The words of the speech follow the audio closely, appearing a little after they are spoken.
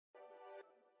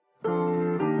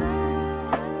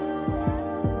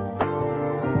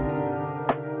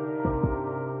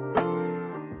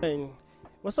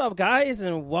What's up, guys,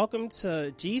 and welcome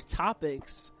to G's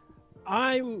Topics.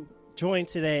 I'm joined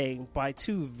today by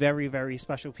two very, very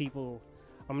special people.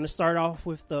 I'm going to start off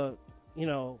with the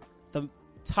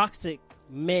toxic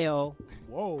male.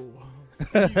 Whoa.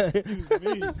 Excuse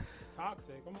me.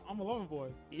 Toxic. I'm a lover boy.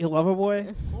 You lover boy?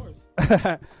 Of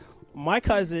course. My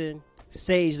cousin,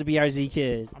 Sage, the BRZ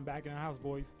kid. I'm back in the house,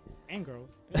 boys and girls.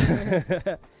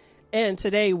 And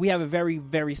today we have a very,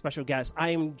 very special guest. I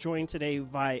am joined today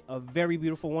by a very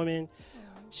beautiful woman.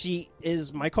 She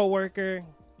is my coworker.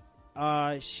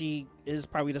 She is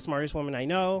probably the smartest woman I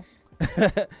know.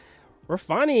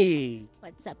 Rafani.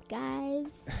 What's up, guys?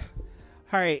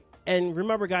 All right. And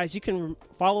remember, guys, you can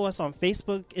follow us on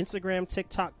Facebook, Instagram,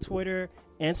 TikTok, Twitter,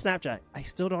 and Snapchat. I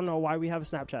still don't know why we have a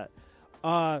Snapchat.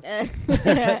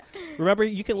 Remember,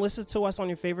 you can listen to us on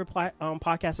your favorite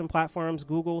podcasting platforms,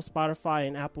 Google, Spotify,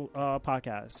 and Apple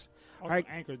Podcasts. Also All right.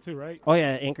 Anchor too, right? Oh,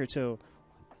 yeah, Anchor too.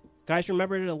 Guys,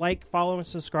 remember to like, follow, and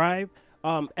subscribe.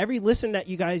 Every listen that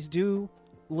you guys do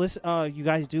listen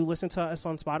to us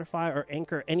on Spotify or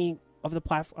Anchor, any of the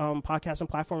podcasting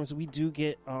platforms. We do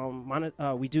get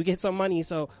some money,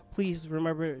 so please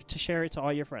remember to share it to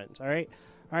all your friends. All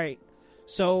right.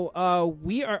 So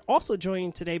we are also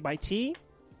joined today by T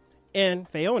and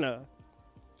Fiona.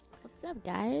 What's up,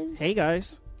 guys? Hey,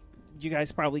 guys. You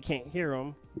guys probably can't hear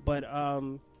them, but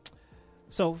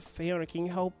so Fiona, can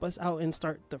you help us out and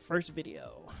start the first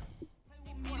video?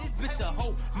 This bitch a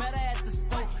hoe, met her at the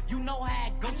store. You know how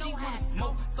it go, she wanna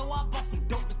smoke. So I bought some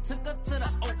dope and took her to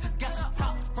the oak. Just got some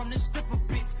top from this stripper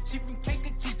bitch. She from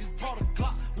Kankakee, just brought a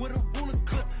Glock with a ruler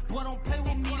clip. Boy, don't play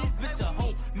with me, this bitch a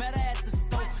hoe. Met her at the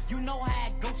store. You know how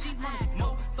it go, she wanna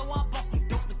smoke. So I bought some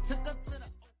dope and took her to the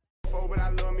oak. But I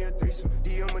love me a threesome.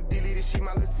 DM a delete it, she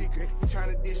my little secret. You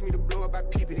tryna dish me to blow up, I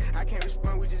peep it. I can't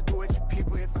respond, we just go at your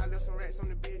people. If I left some rats on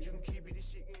the bed, you can keep it. This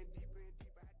shit getting deeper and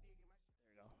deeper.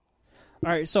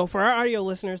 All right, so for our audio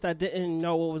listeners that didn't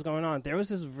know what was going on, there was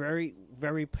this very,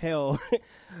 very pale,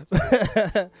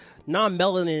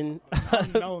 non-melanin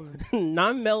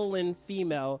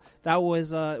female that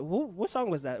was, what song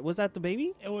was that? Was that The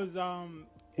Baby? It was it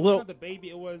Lil- was not The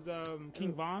Baby. It was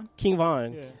King Von. King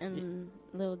Von. Yeah. And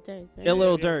Lil Durk. Right? And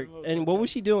Lil Yeah, Durk. Lil And Durk, what yeah. was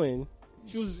she doing?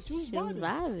 She was She was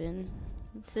vibing.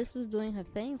 Sis was doing her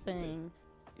thing.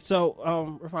 So,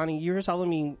 Rafani, you were telling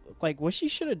me, like, what she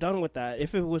should have done with that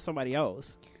if it was somebody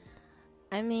else.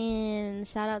 I mean,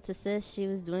 shout out to Sis. She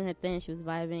was doing her thing. She was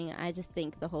vibing. I just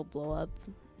think the whole blow up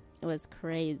was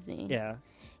crazy. Yeah.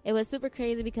 It was super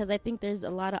crazy because I think there's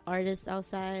a lot of artists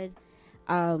outside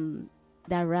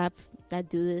that rap, that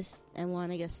do this and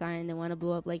want to get signed and want to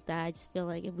blow up like that. I just feel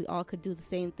like if we all could do the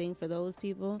same thing for those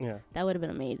people, Yeah. that would have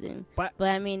been amazing. But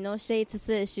I mean, no shade to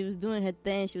Sis. She was doing her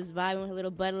thing. She was vibing with her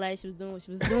little Bud Light. She was doing what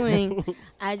she was doing.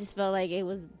 I just felt like it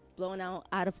was blown out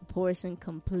of proportion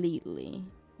completely.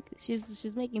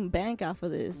 She's making bank off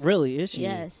of this. really, is she?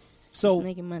 Yes. So- she's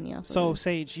making money off So, of this.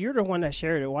 Sage, you're the one that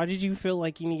shared it. Why did you feel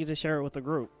like you needed to share it with the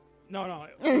group? No.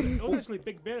 It was actually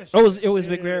Big Bear. Oh, it was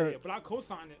Big Bear. Yeah, but I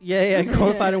co-signed it. Yeah,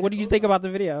 coinciding. What do you think about the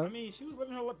video? I mean, she was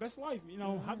living her best life. You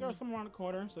know, hot girl summer around the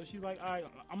corner. So she's like, all right,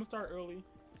 I'm going to start early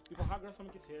before hot girl summer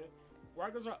gets here.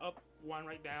 White girls are up one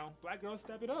right now. Black girls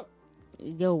step it up.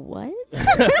 Yo, what?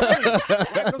 Black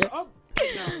girls are up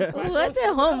right now. Black What girls did step it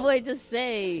up. homeboy just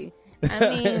say? I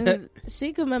mean,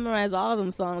 she could memorize all of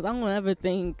them songs. I don't ever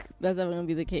think that's ever going to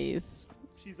be the case.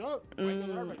 She's up. White girls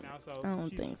are up right now. So I don't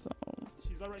she's, think so.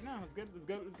 She's up right now. Let's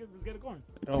get it going.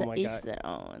 Oh To my each God. their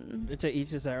own. To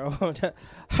each is their own. All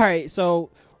right, so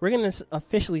we're going to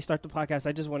officially start the podcast.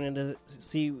 I just wanted to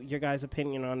see your guys'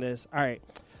 opinion on this. All right.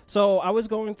 So I was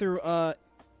going through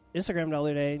Instagram the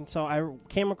other day, so I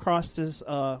came across this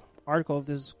article of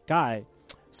this guy.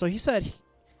 So he said,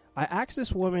 I asked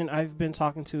this woman I've been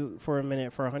talking to for a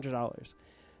minute for $100.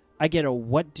 I get a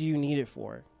what do you need it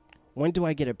for? When do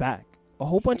I get it back? A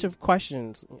whole bunch of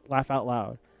questions, laugh out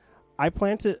loud. I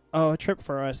planned a trip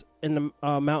for us in the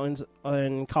mountains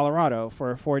in Colorado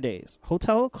for 4 days.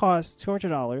 Hotel costs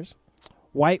 $200.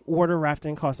 White water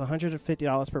rafting costs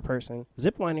 $150 per person.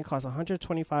 Zip lining costs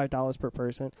 $125 per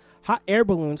person. Hot air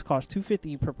balloons cost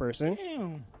 $250 per person.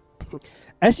 Damn.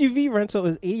 SUV rental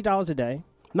is $80 a day.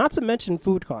 Not to mention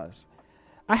food costs.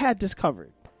 I had this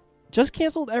covered. Just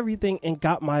canceled everything and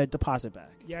got my deposit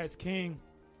back. Yes, King.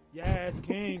 Yes,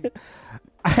 King.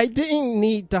 I didn't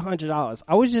need the $100.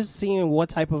 I was just seeing what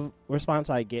type of response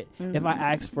I get if I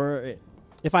ask for it.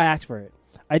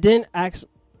 I didn't ask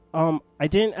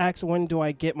when do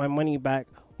I get my money back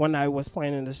when I was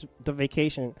planning the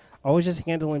vacation. I was just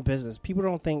handling business. People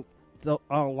don't think the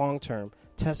long term.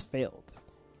 Test failed.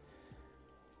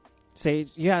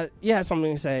 Sage, you had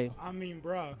something to say. I mean,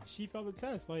 bruh, she failed the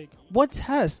test. Like, What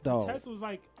test though? the test was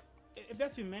like, if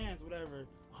that's your man's, whatever.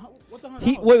 What's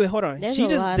 $100? Wait, hold on. There's She a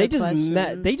just lot they of just met.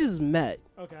 questions. They just met.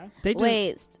 Okay. They just,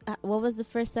 Wait, what was the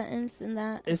first sentence in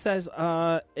that? It says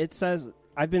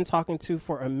I've been talking to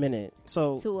for a minute.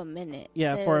 So To a minute.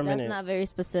 Yeah, for a minute. That's not very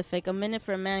specific. A minute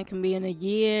for a man can be in a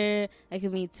year. It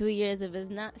can be 2 years. If it's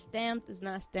not stamped, it's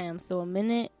not stamped. So a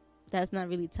minute, that's not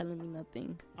really telling me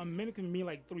nothing. A minute can mean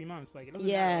like 3 months. Like, it doesn't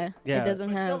Yeah, matter. Yeah. it doesn't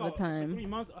But have still, a like, for time. 3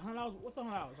 months, $100. What's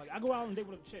 $100? Like, I go out and date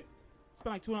with a chick,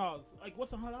 spend like $200. Like,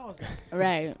 what's $100?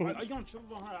 Right. Are you gonna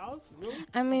triple $100? Really?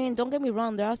 I mean, don't get me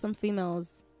wrong. There are some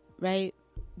females, right,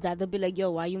 that they'll be like,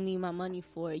 yo, why you need my money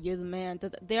for? You're the man.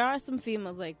 There are some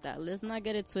females like that. Let's not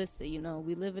get it twisted. You know,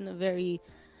 we live in a very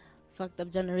fucked up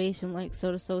generation, like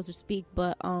so to speak.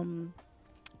 But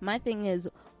my thing is,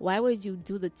 why would you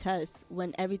do the test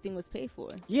when everything was paid for?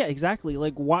 yeah, exactly.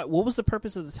 Like, what was the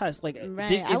purpose of the test? Like,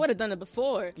 Right. I would have done it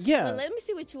before. Yeah. But let me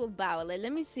see what you about. Like,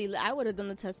 let me see. I would have done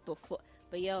the test before.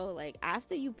 But yo, like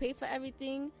after you pay for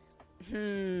everything, I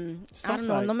don't know.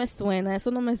 Suspect. No me suena. Eso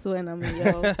no me suena a mí,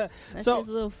 yo. That's So- just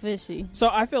a little fishy. So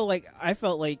I felt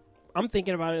like I'm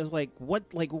thinking about it as like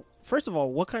first of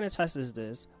all, what kind of test is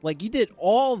this? Like, you did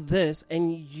all this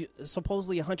and you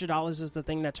supposedly $100 is the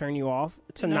thing that turned you off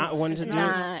to No, not wanting to it's do it.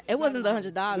 not. Nah, it wasn't the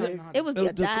 $100. It was the The-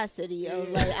 audacity of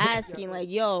like asking, like,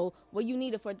 "Yo, what you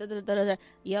need it for?" Da, da, da, da, da.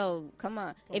 Yo, come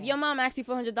on. If your mom asks you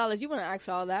for $100, you wouldn't ask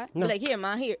for all that. No. Be like, "Here,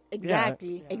 ma, here."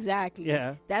 Exactly, Yeah. exactly.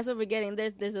 Yeah. That's what we're getting.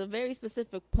 There's a very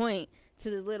specific point to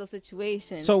this little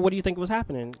situation. So what do you think was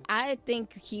happening? I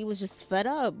think he was just fed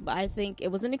up. I think it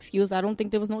was an excuse. I don't think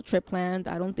there was no trip planned.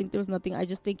 I don't think there was nothing. I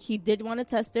just think he did want to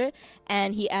test her,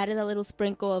 and he added a little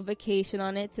sprinkle of vacation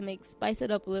on it to spice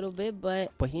it up a little bit. But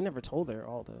But he never told her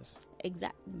all this.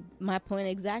 my point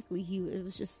exactly. It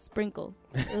was just sprinkle.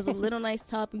 It was a little nice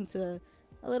topping to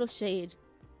a little shade.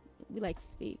 We like to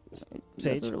speak. That's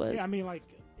Sage? what it was. Yeah, I mean, like,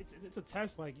 it's a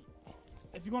test. Like,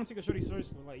 if you're gonna take a shorty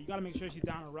seriously, like, you gotta make sure she's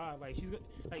down to ride. Like, she's good.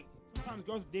 Like, sometimes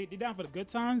girls they down for the good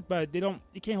times, but they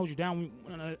can't hold you down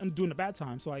when doing the bad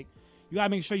times. So like, you gotta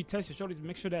make sure you test your shorty to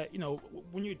make sure that, you know,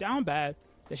 when you're down bad,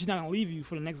 that she's not gonna leave you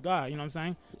for the next guy. You know what I'm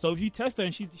saying? So if you test her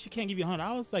and she can't give you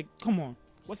 $100, like, come on,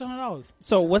 what's $100?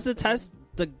 So was the test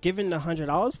the giving the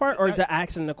 $100 part or the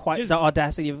asking the Just-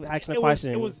 audacity of asking the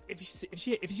question? It was if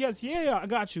she has yeah, I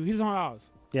got you. Here's $100.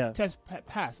 Yeah. Test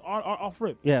pass off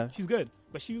rip. Yeah. She's good.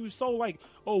 But she was so like,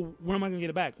 oh, when am I gonna get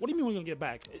it back? What do you mean when you gonna get it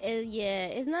back? Yeah,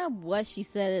 it's not what she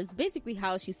said. It's basically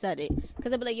how she said it.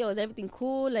 Because I'd be like, yo, is everything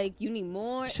cool? Like, you need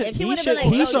more? Should- If she he would have been should-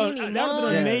 like, he yo, should- you need That would more.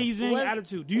 have been an Yeah. amazing What-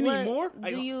 attitude. Do you what- need more?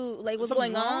 Like, Do you, like, what's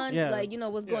something's going wrong? on? Yeah. Like, you know,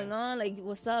 what's Yeah. going on? Like,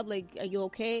 what's up? Like, are you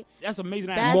okay? that's amazing.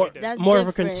 That's- attitude more right there. that's more of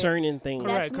a different. concerning thing.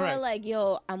 Correct. That's more like,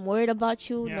 yo, I'm worried about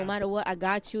you. Yeah. No matter what, I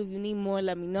got you. If you need more,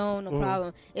 let me know. No Mhm.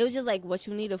 problem. It was just like what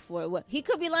you needed for it. What he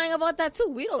could be lying about that too.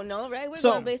 We don't know, right? We're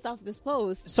So- going based off this post.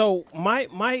 So my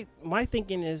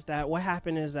thinking is that what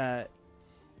happened is that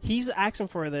he's asking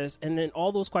for this, and then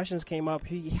all those questions came up.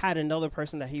 He had another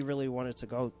person that he really wanted to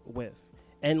go with,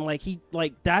 and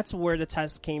that's where the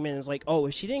test came in. It's like, oh,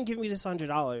 if she didn't give me this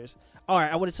 $100, all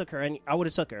right, I would have took her, and I would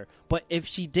have took her. But if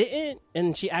she didn't,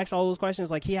 and she asked all those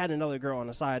questions, like he had another girl on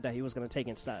the side that he was going to take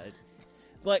instead.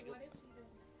 Like,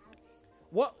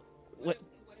 what?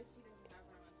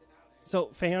 So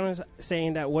Fayana's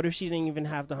saying that what if she didn't even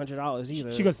have the $100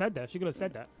 either? She could have said that. She could have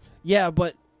said that. Yeah,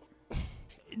 but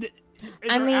It's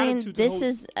I her mean, attitude to this hold-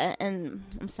 is, and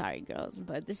I'm sorry, girls,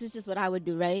 but this is just what I would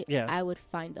do, right? Yeah. I would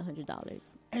find the $100.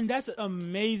 and that's an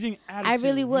amazing attitude. I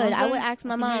really You know would. what I'm I would saying? ask my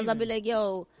That's moms. I'd be amazing. like,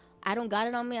 yo, I don't got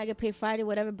it on me. I get paid Friday,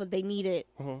 whatever, but they need it.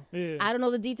 Yeah. I don't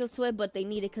know the details to it, but they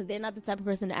need it because they're not the type of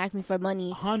person to ask me for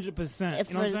money 100%. if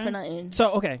You know what I'm for saying? nothing.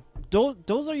 so okay,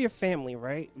 those are your family,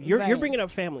 right? You're Right. bringing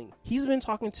up family. He's been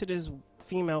talking to this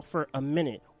female for a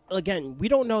minute. Again, we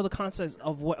don't know the context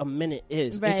of what a minute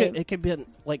is. Right. It could be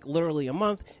like literally a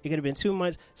month. It could have been 2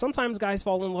 months. Sometimes guys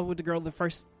fall in love with the girl the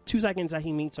first 2 seconds that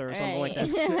he meets her or something like Right.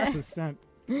 that. That's a simp.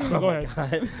 So go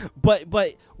ahead.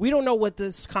 But we don't know what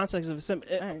this context of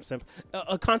Right.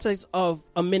 a context of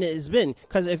a minute has been,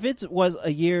 because if it was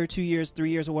a year, 2 years, 3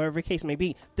 years, or whatever the case may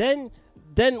be, then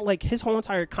like his whole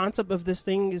entire concept of this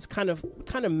thing is kind of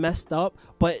messed up.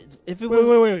 But if it was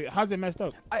Wait. How's it messed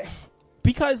up?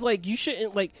 because like you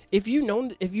shouldn't, like if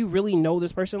you really know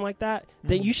this person like that,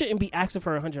 then you shouldn't be asking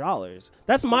for $100.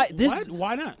 That's my What?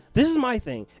 Why not? This is my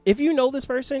thing. If you know this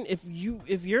person, if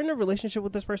you're in a relationship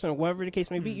with this person, or whatever the case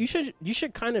may be, you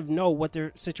should kind of know what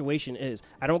their situation is.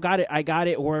 I don't got it, I got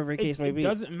it, or whatever the case may be. It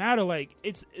doesn't matter. Like,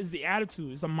 it's the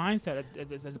attitude. It's the mindset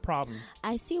that's a problem.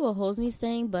 I see what Hosni's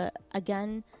saying, but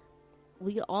again,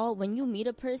 when you meet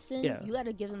a person, Yeah. you got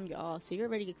to give them your all. So you're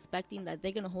already expecting that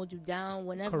they're gonna hold you down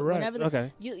whenever. Correct. Whenever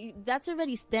Okay. you that's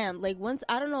already stamped. Like once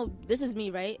I don't know. This is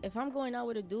me, right? If I'm going out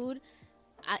with a dude,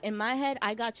 in my head,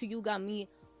 I got you. You got me.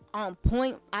 On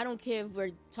point. I don't care if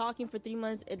we're talking for 3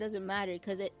 months. It doesn't matter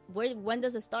because when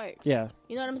does it start? Yeah.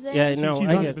 You know what I'm saying? Yeah. No. She's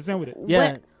I 100% with it.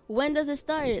 Yeah. When does it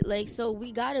start? Like, so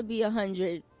we gotta be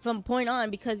 100 from point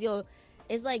on because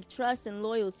it's like trust and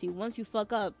loyalty. Once you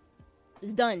fuck up,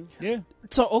 it's done. Yeah.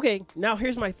 So okay, now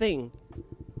here's my thing.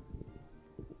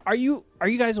 Are you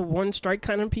guys a one strike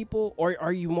kind of people, or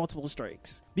are you multiple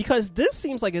strikes? Because this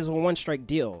seems like it's a one strike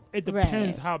deal. It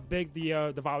depends Right. how big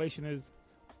the violation is.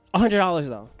 $100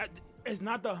 though. It's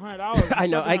not the $100. I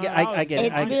know, I get it.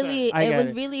 It's I get really I it get was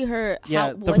it. really her. Yeah, how,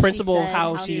 the what principle, she said,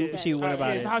 how said she it. went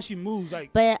about It's it. how she moves.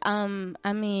 Like, But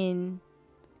I mean,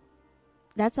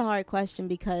 that's a hard question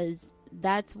because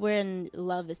that's when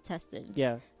love is tested.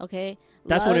 Yeah, Okay,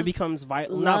 that's when it Love- becomes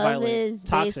not love violent, is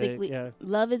toxic. basically Yeah,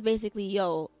 love is basically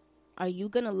are you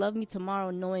gonna love me tomorrow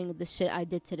knowing the shit I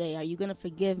did today? Are you gonna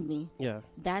forgive me? yeah,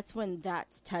 That's when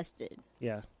that's tested.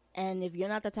 yeah, And if you're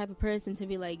not the type of person to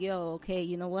be like, okay,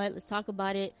 you know what? Let's talk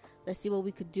about it. Let's see what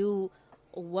we could do.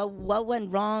 What went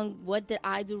wrong? What did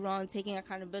I do wrong? Taking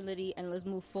accountability and let's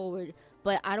move forward.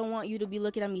 But I don't want you to be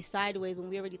looking at me sideways when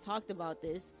we already talked about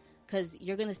this, because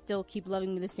you're gonna still keep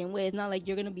loving me the same way. It's not like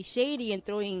you're gonna be shady and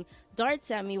throwing darts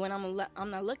at me when I'm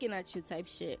not looking at you type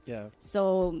shit. yeah.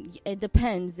 So it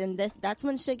depends, and that's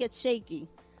when shit gets shaky.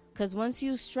 Because once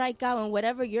you strike out, and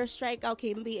whatever your strikeout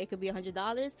can be, it could be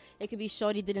 $100. It could be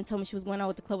shorty didn't tell me she was going out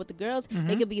with the club with the girls.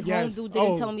 It could be Yes. home dude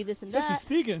didn't Oh, tell me this and sister that.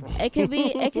 speaking. It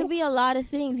could be a lot of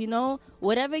things, you know.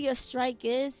 Whatever your strike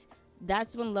is,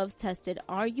 that's when love's tested.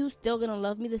 Are you still gonna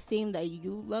love me the same that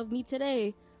you love me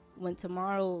today? When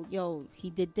tomorrow, he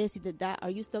did this, he did that. Are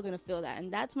you still gonna feel that?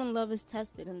 And that's when love is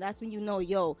tested, and that's when you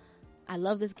know, I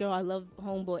love this girl, I love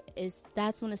homeboy.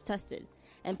 That's when it's tested.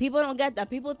 And people don't get that.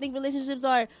 People think relationships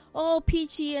are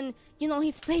peachy and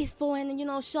he's faithful and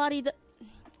shawty.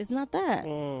 It's not that,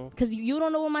 because you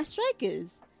don't know what my strike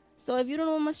is. So if you don't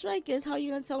know what my strike is, how are you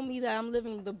gonna tell me that I'm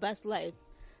living the best life?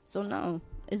 So no,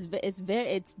 it's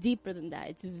deeper than that.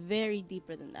 It's very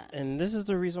deeper than that. And this is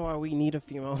the reason why we need a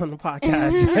female on the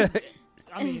podcast.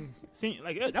 I mean,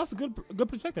 that's a good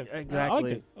perspective. Exactly. I liked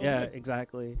it. That was Yeah, good.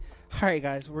 exactly. All right,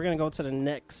 guys, we're going to go to the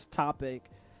next topic.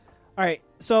 All right,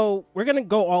 so we're going to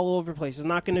go all over the place. It's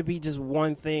not going to be just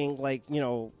one thing, like,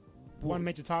 One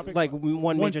major topic. like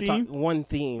one major theme? one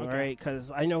theme, Okay. all right?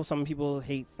 Because I know some people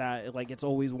hate that, like, it's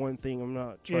always one thing. I'm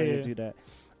not trying Yeah. to do that.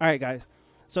 All right, guys.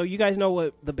 So you guys know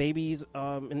what the baby's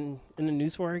in the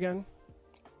news for again?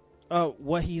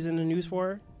 What he's in the news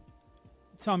for?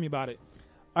 Tell me about it.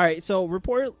 All right, so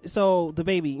the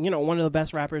baby, one of the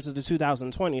best rappers of the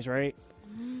 2020s, right?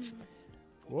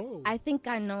 Whoa. I think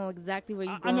I know exactly where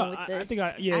you're I going know. with I this. think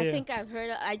I think I've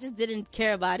heard it. I just didn't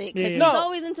care about it because Yeah, he's yeah. No.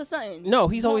 always into something. No,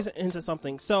 he's always into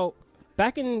something. So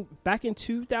back in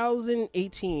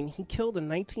 2018, he killed a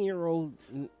 19-year-old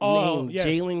named yes.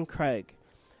 Jalen Craig.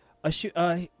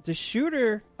 The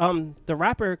shooter, the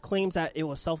rapper claims that it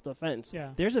was self-defense.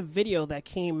 Yeah. There's a video that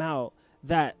came out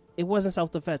that it wasn't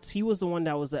self-defense. He was the one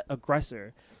that was the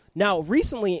aggressor. Now,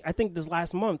 recently, I think this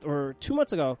last month or 2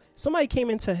 months ago, somebody came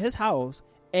into his house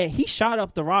and he shot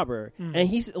up the robber. And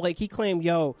he claimed,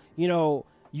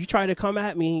 you try to come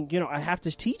at me, I have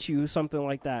to teach you something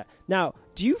like that. Now,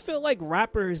 do you feel like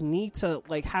rappers need to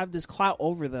have this clout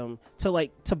over them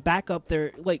to back up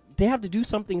their, they have to do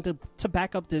something to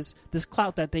back up this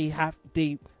clout that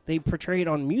they portrayed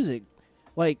on music?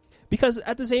 Because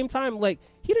at the same time,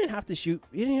 he didn't have to shoot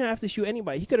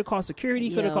anybody. He could have called security,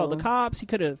 he could have called the cops, he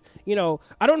could have,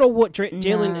 I don't know what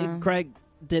Jalen Craig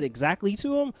did exactly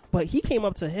to him, but he came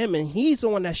up to him and he's the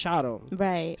one that shot him.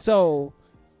 Right. So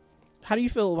how do you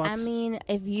feel about I mean,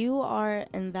 if you are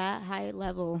in that high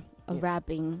level of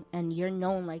rapping and you're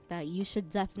known like that, you should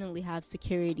definitely have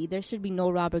security. There should be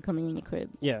no robber coming in your crib.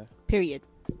 Yeah. Period.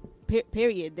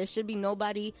 Period. There should be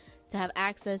nobody to have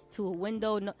access to a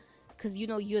window because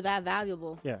you're that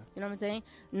valuable. Yeah. You know what I'm saying?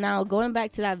 Now, going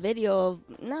back to that video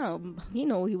he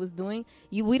know what he was doing.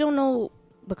 We don't know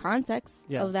the context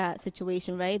of that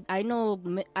situation, right? I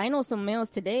know some males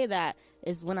today that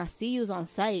is when I see you's on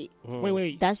site.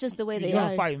 Wait. That's just the way they You are.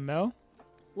 gonna fight Mel?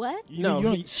 What? You No,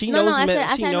 don't- she knows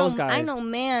she knows I guys. know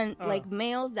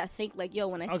males that think when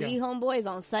I Okay. see homeboys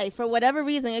on site, for whatever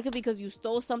reason, it could be because you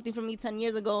stole something from me 10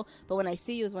 years ago, but when I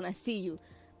see you is when I see you.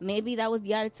 Maybe that was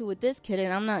the attitude with this kid,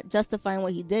 and I'm not justifying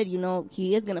what he did.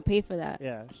 He is going to pay for that.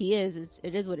 Yeah. He is.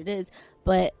 It is what it is.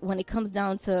 But when it comes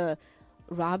down to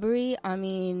robbery, I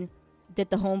mean,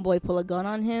 did the homeboy pull a gun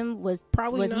on him? Was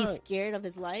Probably he not. scared of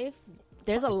his life?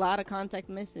 there's a lot of contact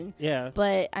missing. Yeah.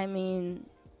 But I mean,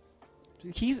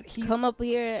 He's come up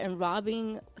here and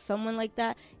robbing someone like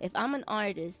that. If I'm an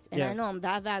artist and Yeah. I know I'm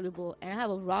that valuable and I have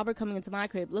a robber coming into my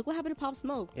crib, look what happened to Pop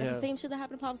Smoke. That's Yeah. the same shit that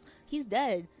happened to Pop Smoke. He's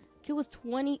dead. Kid was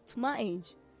 20 to my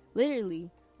age,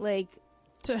 literally. Like,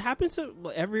 to happen to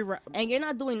every and you're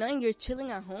not doing nothing. You're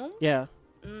chilling at home. yeah.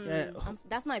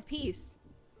 That's my peace.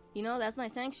 You know, that's my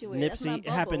sanctuary. That's my Nipsey, it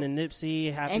happened to bubble. Nipsey.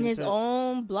 It happened And his to,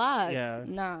 own block. Yeah.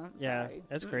 Nah. Yeah, sorry.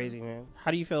 that's crazy, man.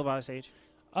 How do you feel about it, Sage?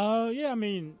 Yeah, I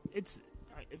mean, it's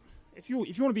if you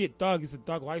want to be a thug, it's a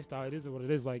thug lifestyle. It is what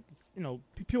it is. Like, it's, you know,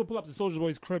 people pull up to Soulja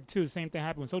Boy's crib too. Same thing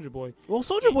happened with Soulja Boy. Well,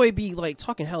 Soulja Boy be like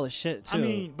talking hella shit too. I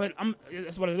mean, but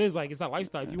that's what it is. Like, it's that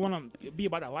lifestyle. If you want to be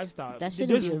about that lifestyle, That shouldn't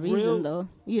there's be a reason, real- though.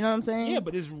 You know what I'm saying? Yeah,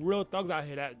 but there's real thugs out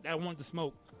here that want to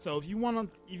smoke. So if you want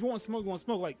smoke, you want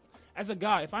smoke. Like, as a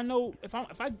guy, if I know if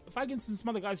I get in some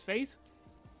other guy's face,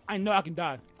 I know I can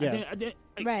die. Yeah. Like,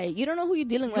 Right. You don't know who you're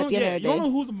dealing with You at the don't, end of the you day. don't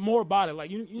know who's more about it. Like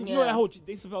you know Yeah. that whole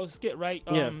Dave Chappelle skit, right?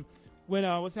 Yeah. When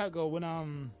what's that go? When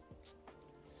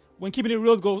keeping it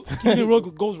real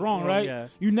goes wrong, right? Yeah.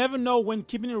 You never know when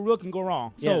keeping it real can go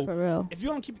wrong. Yeah. So For real. if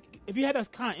you had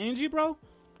that kind of energy, bro,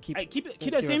 keep that keep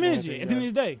same that energy energy, at the end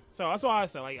of the day. So that's why I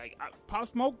said like Pop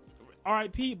Smoke,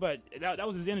 R.I.P. But that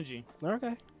was his energy.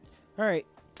 Okay. All right.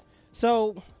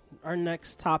 So our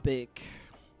next topic.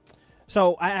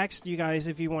 So I asked you guys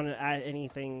if you want to add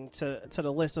anything to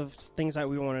the list of things that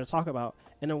we wanted to talk about,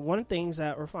 and then one of the things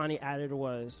that Rafani added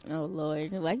was Oh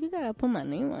Lord, why you gotta put my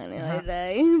name on it like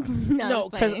that? no,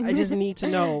 because I just need to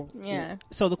know. Yeah.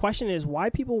 So the question is, why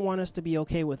people want us to be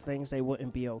okay with things they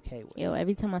wouldn't be okay with? Yo,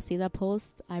 every time I see that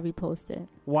post, I repost it.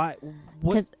 Why?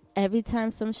 What Because every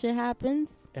time some shit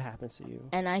happens it happens to you?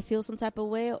 and I feel some type of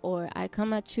way, or I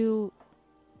come at you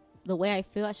the way I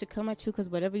feel I should come at you because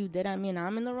whatever you did at me and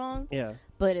I'm in the wrong. Yeah.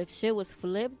 But if shit was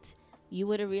flipped, you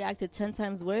would have reacted 10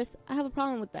 times worse. I have a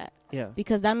problem with that. Yeah.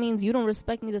 Because that means you don't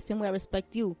respect me the same way I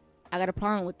respect you. I got a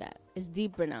problem with that. It's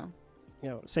deeper now. You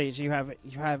know, Sage, you have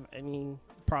any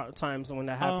times when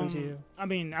that happened to you? I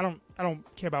mean, I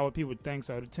don't care about what people think.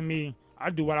 So to me, I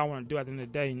do what I want to do at the end of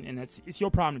the day, and it's your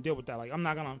problem to deal with that. Like, I'm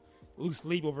not gonna lose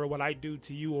sleep over what I do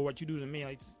to you or what you do to me.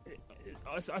 Like,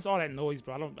 it's all that noise,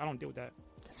 bro. I don't deal with that.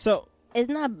 So It's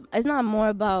not more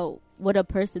about what a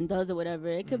person does or whatever.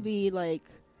 It could be like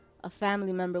a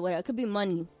family member, whatever. It could be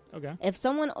money. Okay. If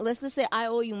someone, let's just say I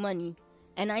owe you money,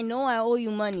 and I know I owe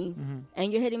you money,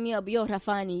 and you're hitting me up, yo,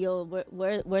 Rafani, yo,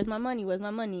 where's my money? Where's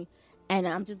my money? And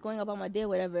I'm just going about my day,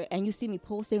 whatever, and you see me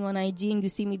posting on IG, and you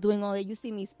see me doing all that, you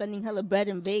see me spending hella bread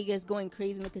in Vegas, going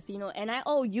crazy in the casino, and I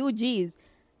owe you G's,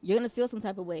 you're going to feel some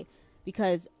type of way,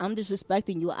 because I'm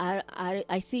disrespecting you.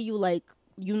 I see you like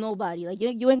you nobody. Like,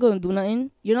 you ain't going to do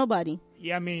nothing. You're nobody.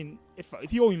 Yeah, I mean,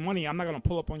 if you owe me money, I'm not gonna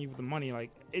pull up on you with the money.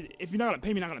 Like, if you're not gonna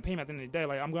pay me, you're not gonna pay me at the end of the day.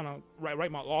 Like, I'm gonna write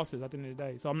my losses at the end of the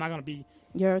day. So I'm not gonna be.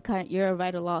 You're a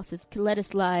writer losses. Let it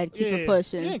slide. Keep it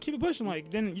pushing. Yeah, keep it pushing. Like,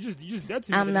 then you just dead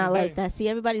to me. I'm not like that. See,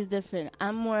 everybody's different.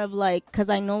 I'm more of like, because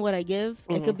I know what I give.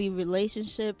 It could be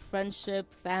relationship,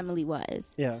 friendship, family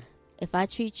wise. yeah. If I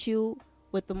treat you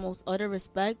with the most utter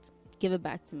respect, give it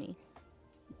back to me.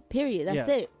 Period. That's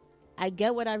Yeah. it. I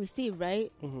get what I receive,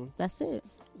 right? That's it.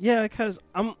 Yeah, because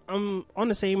I'm on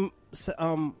the same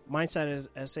mindset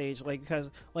as Sage. Like, because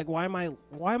like why am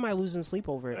I losing sleep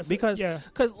over it? Because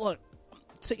look,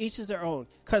 to each is their own.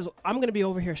 Because I'm gonna be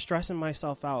over here stressing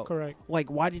myself out. Correct.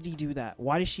 Like, why did he do that?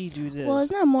 Why did she do this? Well,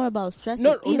 it's not more about stressing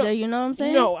either. You know what I'm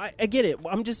saying? No, I get it.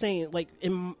 I'm just saying, like,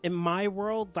 in my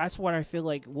world, that's what I feel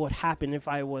like would happen if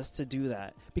I was to do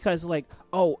that. Because, like,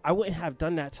 oh, I wouldn't have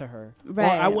done that to her,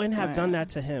 Right, or I wouldn't have right. done that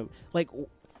to him. Like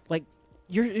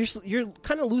you're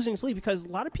kind of losing sleep because a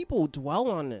lot of people dwell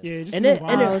on this, Yeah, just and move it on.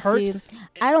 and Oh, it hurts. see,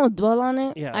 I don't dwell on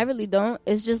it. Yeah. I really don't.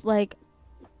 It's just like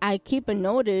I keep it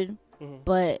noted,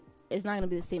 but it's not gonna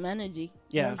be the same energy.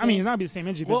 You know what I'm I mean, saying? it's not gonna be the same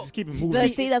energy, but Well, just keep it moving.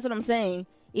 But see, that's what I'm saying.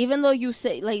 Even though you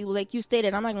say like you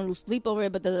stated, I'm not gonna lose sleep over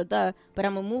it, but but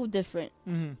I'm gonna move different.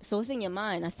 So it's in your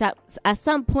mind. At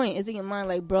some point, it's in your mind,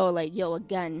 like, bro, like, yo,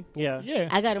 again, Yeah, Yeah.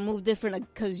 I gotta move different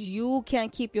because you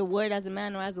can't keep your word as a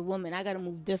man or as a woman. I gotta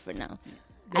move different now.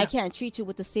 I can't treat you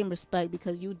with the same respect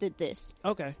because you did this.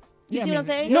 okay. You Yeah, see I what I'm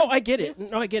mean, saying? No, I get it.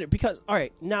 No, I get it. Because all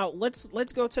right, now let's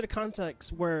go to the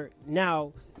context where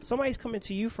now somebody's coming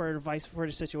to you for advice for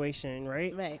the situation,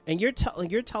 right? Right. And you're telling them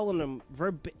you're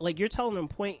telling them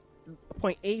point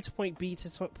A to point B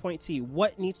to point C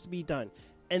what needs to be done,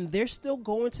 and they're still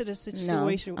going to the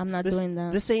situation. I'm not doing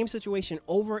that. The same situation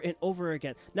over and over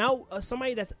again. Now,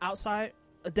 somebody that's outside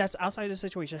the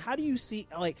situation. How do you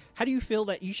feel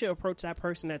that you should approach that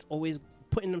person that's always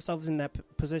putting themselves in that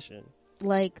position?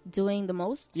 like doing the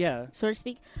most, Yeah. so to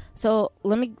speak. So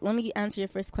let me answer your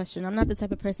first question. I'm not the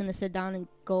type of person to sit down and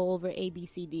go over A, B,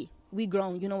 C, D. We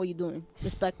grown. You know what you're doing.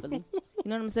 Respectfully. You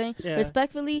know what I'm saying? Yeah.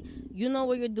 Respectfully, you know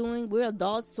what you're doing. We're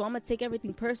adults, so I'm gonna take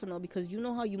everything personal because you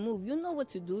know how you move. You know what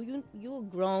to do. You're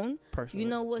grown. Personally, You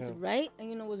know what's yeah. right and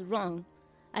you know what's wrong.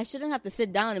 I shouldn't have to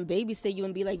sit down and babysit you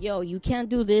and be like, yo, you can't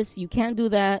do this, you can't do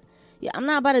that. Yeah, I'm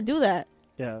not about to do that.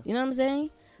 Yeah. You know what I'm saying?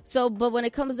 So, but when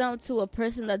it comes down to a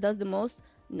person that does the most,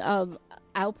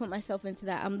 I'll put myself into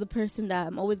that. I'm the person that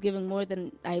I'm always giving more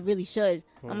than I really should.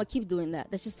 I'm gonna keep doing that.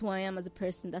 That's just who I am as a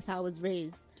person. That's how I was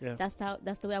raised. Yeah. That's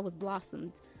the way I was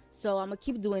blossomed. So I'm gonna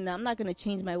keep doing that. I'm not gonna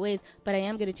change my ways, but I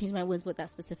am gonna change my ways with that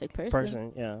specific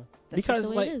person. Yeah. That's just Because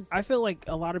the way it like is. I feel like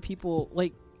a lot of people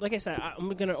like I said, I'm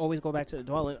gonna always go back to the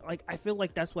dwelling. Like I feel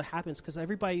like that's what happens because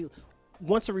everybody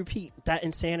wants to repeat that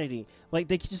insanity. Like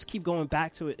they just keep going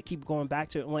back to it,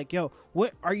 I'm like, yo,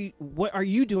 what are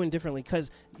you doing differently?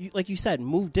 Because like you said,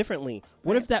 move differently.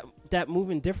 What if that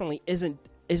moving differently isn't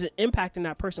impacting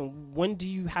that person? When do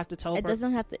you have to tell It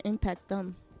doesn't have to impact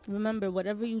them. Remember,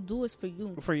 whatever you do is for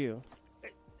you. for you?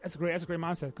 That's a great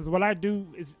mindset. Because what I do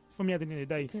is for me at the end of the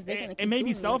day. 'Cause they're gonna It keep may be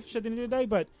doing it. selfish at the end of the day,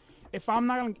 but if I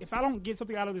don't get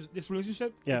something out of this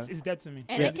relationship, Yeah. it's dead to me.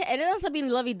 And it doesn't have to be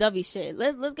lovey-dovey shit.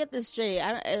 Let's get this straight.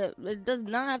 It does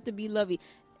not have to be lovey.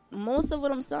 Most of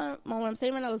what I'm saying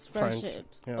right now is Friends.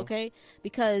 friendships. Yeah. Okay,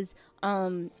 because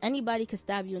anybody could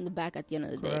stab you in the back at the end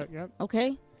of the day. Correct. Yep.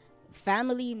 Okay,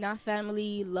 family, not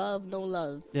family, love, no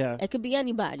love. Yeah. It could be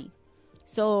anybody.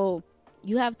 So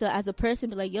you have to, as a person,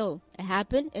 be like, yo, it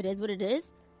happened. It is what it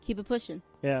is. Keep it pushing.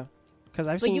 Yeah. Because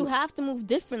I've But seen. you have to move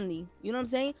differently. You know what I'm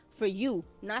saying? For you,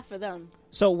 not for them.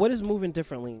 So what is moving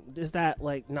differently? Is that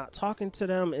like not talking to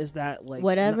them? Is that like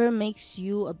Whatever makes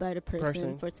you a better person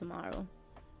Person. for tomorrow.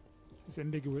 It's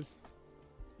ambiguous.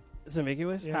 It's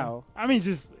ambiguous. Yeah. How? I mean,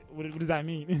 just what does that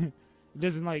mean? It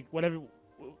doesn't like whatever.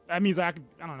 That means I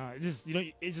don't know. It just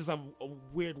it's just a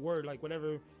weird word. Like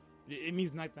whatever. It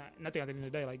means nothing at the end of the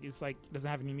day. Like it's like it doesn't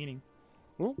have any meaning.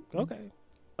 Well, okay.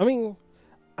 I mean,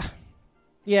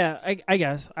 yeah, I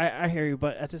guess I hear you,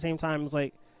 but at the same time, it's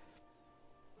like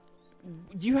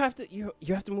you have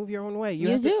to move your own way. You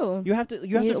have do. To, you have to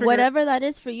figure whatever that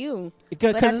is for you.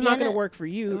 because at it's the not end going to of- work for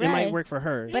you. It might Right. work for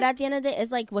her. But at the end of the day,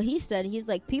 it's like what he said. He's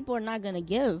like, people are not going to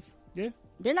give. Yeah.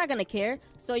 They're not going to care.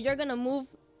 So you're going to move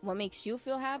what makes you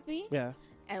feel happy Yeah,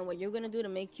 and what you're going to do to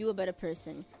make you a better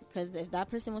person. Because if that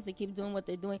person wants to keep doing what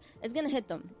they're doing, it's going to hit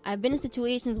them. I've been in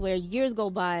situations where years go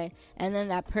by and then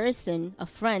that person, a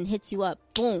friend, hits you up.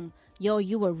 Boom. Yo,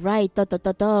 you were right. Da, da,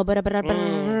 da, da, ba, da, ba, da, ba, da,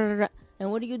 da, da.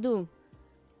 And what do?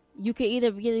 You could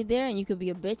either be there and you could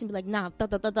be a bitch and be like, nah, da,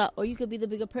 da, da, da. Or you could be the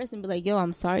bigger person and be like, yo,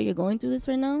 I'm sorry you're going through this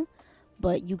right now,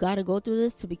 but you got to go through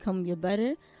this to become your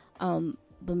better.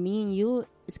 But me and you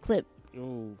is clip.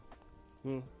 Ooh.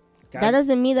 That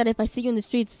doesn't mean that if I see you in the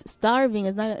streets starving,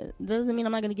 doesn't mean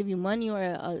I'm not going to give you money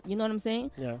or, you know what I'm saying?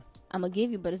 Yeah. I'm going to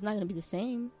give you, but it's not going to be the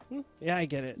same. Yeah, I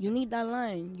get it. You need that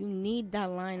line. You need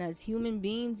that line. As human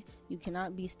beings, you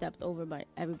cannot be stepped over by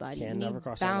everybody. Can't you never need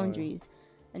cross that line. boundaries.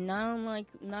 And not on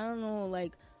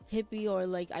like hippie or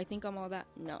like I think I'm all that.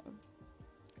 No.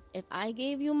 If I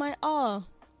gave you my all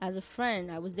as a friend,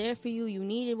 I was there for you, you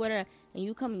needed whatever, and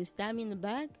you come and you stab me in the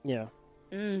back. Yeah.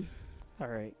 Mm. All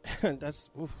right. That's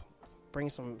bringing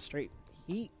some straight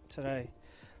heat today.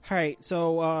 All right.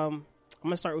 So I'm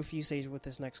going to start with you, Sage, with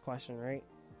this next question, right?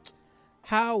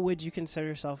 How would you consider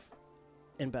yourself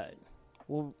in bed?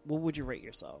 What would you rate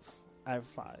yourself out of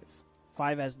 5?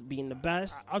 5 as being the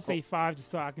best. I'll say 5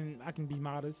 just so I can be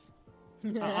modest.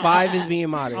 5 is being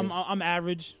modest. I'm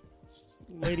average.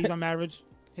 Ladies, I'm average.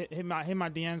 Hit my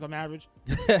DMs. I'm average.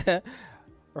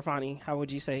 Rafani, how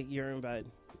would you say you're in bed?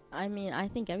 I mean, I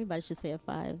think everybody should say a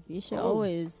 5. You should Oh.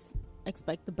 always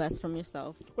expect the best from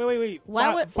yourself. Wait. Why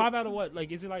Five, would- 5 out of what?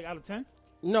 Like, is it like out of 10?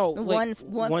 No, like,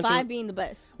 One 5 being the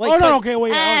best. Like, oh no, like, okay,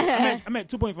 wait. I meant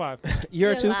 2.5.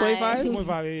 You're a You're 2.5. lying.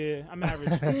 2.5. Yeah. I'm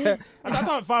average. I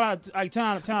thought 5 out of like 10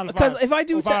 out of 10 out of 5. Because if I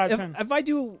do Or 5 out of 10. if I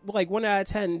do like 1 out of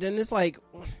 10, then it's like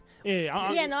Yeah,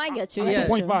 No, I get you. I'm I get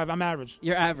you. 2.5. I'm average.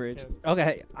 you're average. Yes.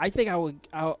 Okay, I think I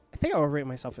would rate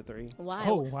myself a 3. Why?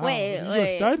 Oh wow. Wait, You a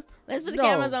wait. stud? Let's put the No.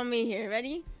 cameras on me here.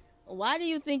 Ready? Why do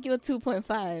you think you're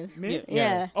 2.5? Me?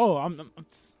 Yeah. Oh, I'm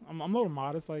a little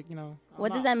modest. Like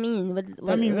What does that mean?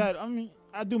 That means that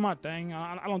I do my thing.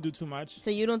 I don't do too much. So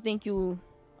you don't think you?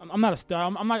 I'm not a star.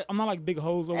 I'm not like big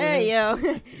hoes over Hey here.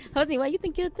 yo, Jose, why you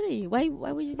think you're 3? Why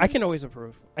would you? I can always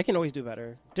improve. I can always do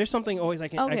better. There's something always I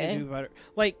can Okay. do better.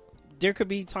 Like there could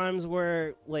be times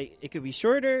where like it could be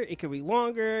shorter, it could be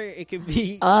longer, it could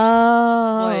be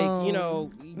Oh, like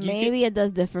you maybe it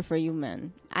does differ for you,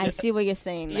 men. I see what you're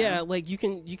saying now. Yeah, like you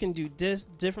can do this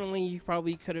differently. You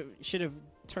probably should have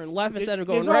turned left instead of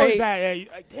going It's always right. that. Yeah,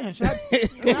 like, damn, should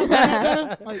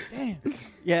I? Like, damn.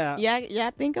 Yeah. Yeah,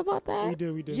 think about that. We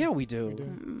do. Yeah, we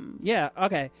do. Yeah.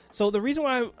 Okay. So the reason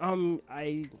why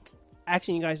I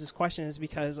asking you guys this question is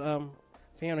because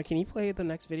Fiona, can you play the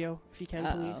next video if you can,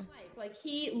 please? Like,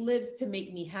 he lives to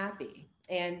make me happy,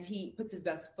 and he puts his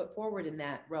best foot forward in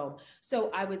that realm. So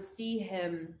I would see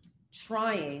him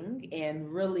trying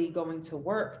and really going to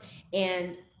work,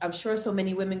 and I'm sure so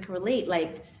many women can relate.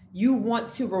 Like, you want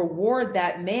to reward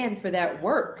that man for that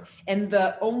work, and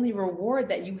the only reward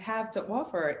that you have to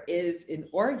offer is an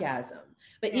orgasm.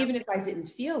 But even if I didn't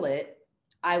feel it,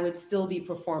 I would still be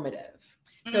performative.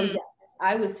 So yes,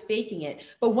 I was faking it.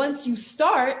 But once you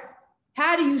start,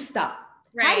 how do you stop?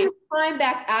 Right. How do you climb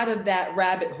back out of that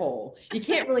rabbit hole? You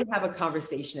can't really have a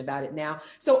conversation about it now.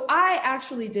 So I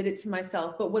actually did it to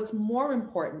myself. But what's more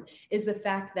important is the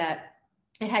fact that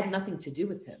it had nothing to do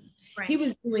with him. Right. He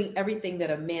was doing everything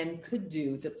that a man could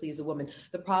do to please a woman.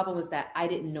 The problem was that I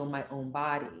didn't know my own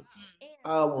body.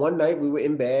 One night we were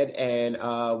in bed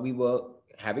and we were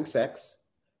having sex,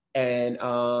 and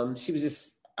she was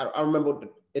just, I remember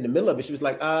in the middle of it, she was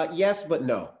like, yes, but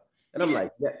no. And I'm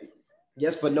like,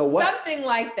 yes, but no what? Something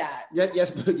like that. Yes,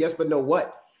 but no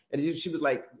what? And she was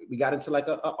like, we got into like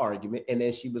a argument, and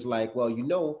then she was like, well,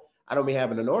 I don't be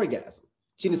having an orgasm.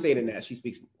 She didn't say it in that. She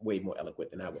speaks way more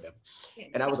eloquent than I would have.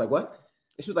 And I was like, what?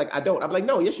 And she was like, I don't. I'm like,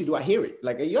 no, yes, you do. I hear it.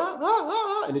 Like, yeah,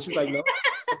 and then she was like, no,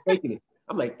 I'm faking it.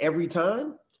 I'm like, every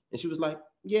time? And she was like,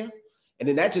 yeah. And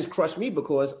then that just crushed me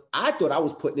because I thought I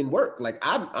was putting in work. Like,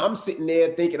 I'm sitting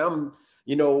there thinking I'm,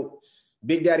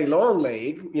 Big Daddy Long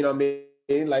Leg, you know what I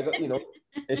mean? Like,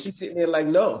 and she's sitting there like,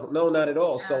 no, not at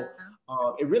all. So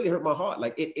it really hurt my heart.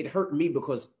 Like, it hurt me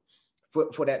because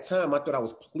for that time, I thought I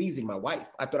was pleasing my wife.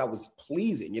 I thought I was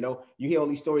pleasing, You hear all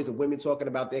these stories of women talking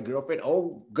about their girlfriend.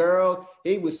 Oh, girl,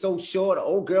 he was so short.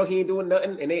 Oh, girl, he ain't doing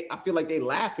nothing. And I feel like they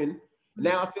laughing.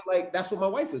 Now I feel like that's what my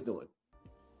wife was doing.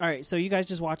 All right, so you guys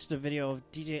just watched the video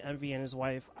of DJ Envy and his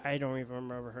wife. I don't even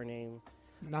remember her name.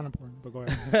 Not important, but go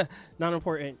ahead. Not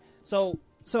important. So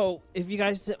if you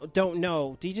guys don't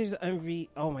know, DJ Envy,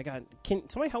 oh my God, can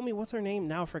somebody help me? What's her name?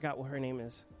 Now I forgot what her name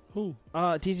is. Who?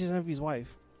 DJ Envy's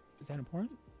wife. Is that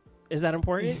important? Is that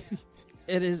important?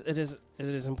 It is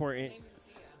important.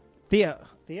 Gia.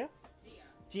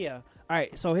 All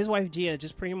right, so his wife Gia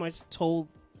just pretty much told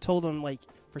him like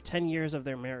for 10 years of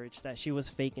their marriage that she was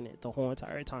faking it the whole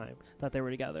entire time that they were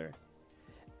together.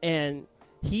 And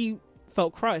he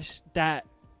felt crushed that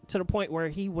to the point where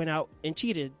he went out and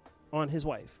cheated on his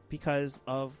wife because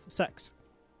of sex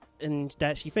and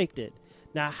that she faked it.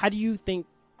 Now, how do you think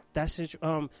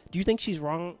do you think she's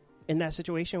wrong in that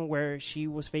situation where she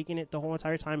was faking it the whole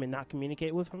entire time and not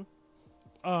communicate with him?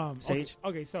 Sage?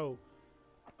 Okay, so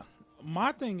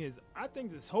my thing is, I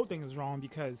think this whole thing is wrong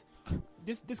because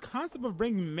this concept of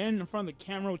bringing men in front of the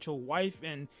camera with your wife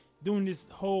and doing this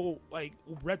whole like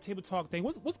red table talk thing.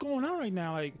 What's going on right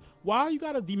now? Like, why you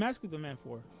gotta demasculate the man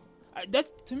for?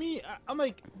 That's to me. I'm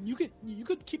like, you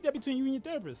could keep that between you and your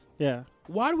therapist. Yeah.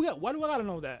 Why do I gotta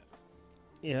know that?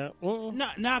 Yeah.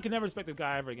 Now I can never respect the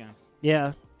guy ever again.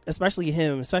 Yeah. Especially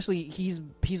him. Especially he's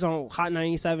on Hot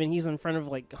 97. He's in front of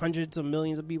like hundreds of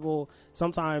millions of people.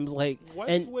 Sometimes like.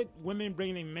 What's with women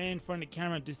bringing a man in front of the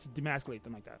camera just to demasculate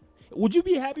them like that? Would you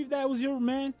be happy if that was your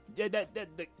man?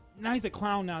 Now he's a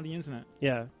clown now on the internet.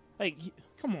 Yeah. Like,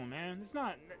 come on, man. It's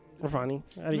not. We're funny.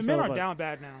 The men are down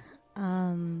bad now.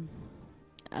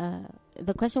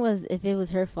 The question was if it was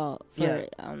her fault for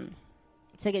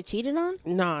to get cheated on.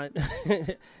 Not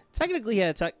technically,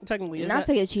 yeah. Technically, not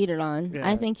to get cheated on. Yeah.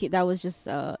 I think that was just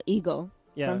ego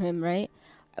Yeah. from him, right?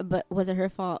 But was it her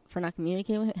fault for not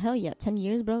communicating with him? Hell yeah, 10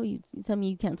 years, bro. You tell me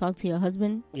you can't talk to your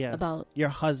husband about your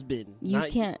husband. You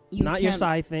can't. You not can't, your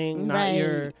side thing.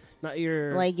 right. Not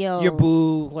your like yo your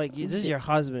boo. Like this is your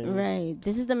husband. Right.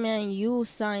 This is the man you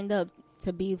signed up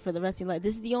to be for the rest of your life.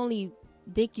 This is the only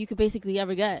dick you could basically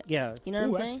ever get. Yeah. You know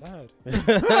what I'm saying?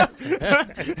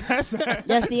 That's sad.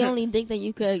 That's the only dick that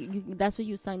you could. That's what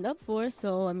you signed up for.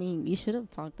 So I mean, you should have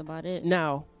talked about it.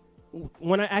 Now,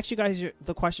 when I asked you guys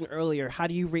the question earlier, how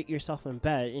do you rate yourself in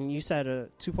bed? And you said a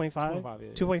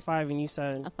 2.5? 2.5, and you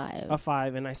said a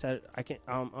 5, and I said I can.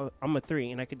 I'm a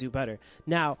 3, and I could do better.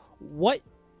 Now, what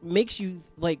makes you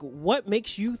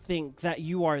think that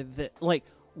you are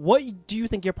what do you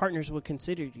think your partners would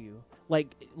consider you?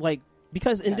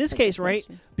 Because in this case, right?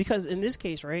 Because in this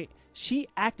case, right? she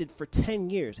acted for 10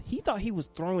 years. He thought he was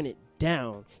throwing it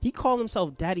down. He called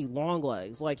himself Daddy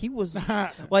Longlegs. Like he was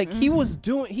like he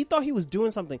thought he was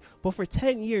doing something, but for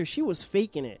 10 years she was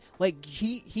faking it. Like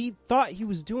he thought he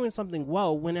was doing something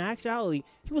well when in actuality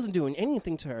he wasn't doing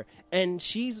anything to her. And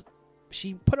she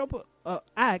put up a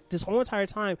act this whole entire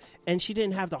time, and she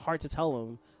didn't have the heart to tell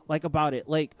him like about it.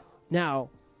 Like, now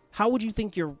how would you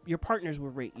think your partners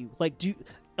would rate you? Like,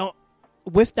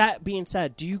 with that being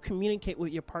said, do you communicate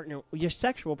with your partner, your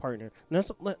sexual partner?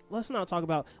 Let's not talk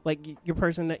about like your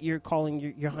person that you're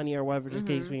calling your honey or whatever the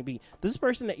case may be. This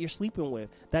person that you're sleeping with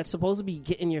that's supposed to be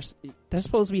hitting your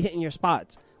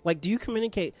spots. Like, do you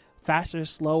communicate faster,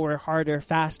 slower, harder,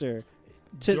 faster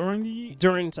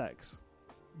during sex?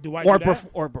 Do I or do that?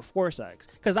 or before sex?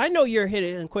 Because I know you're a hit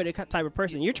it and quit it type of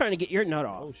person. You're trying to get your nut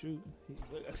off. Oh shoot!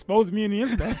 Expose me in the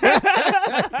internet.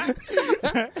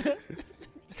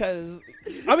 Because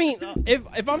I mean,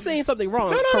 if I'm saying something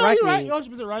wrong, no, correct you're me. right. You're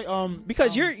 100% right.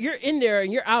 Because you're in there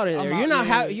and you're out of there. You're not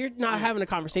yeah. having a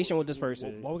conversation with this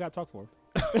person. What we gotta talk for?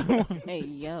 Hey,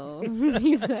 yo.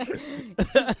 He's like,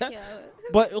 yo.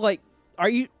 But like, are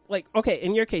you like, okay?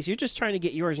 In your case, you're just trying to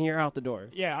get yours and you're out the door.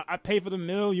 Yeah, I pay for the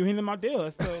meal. You handle my deal.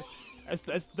 That's the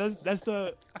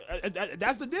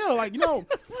deal. Like,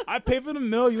 I pay for the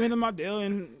meal. You handle my deal,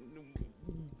 and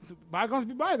bygones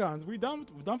be bygones. We're done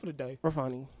for the day.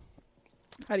 Rafani,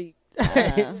 how do you?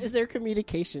 Is there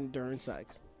communication during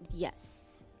sex? Yes,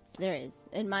 there is.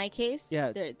 In my case,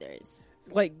 Yeah. there is.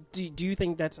 Like, do you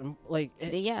think that's like?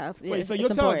 Yeah. Wait, so it's you'll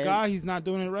tell a important. guy he's not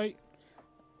doing it right?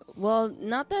 Well,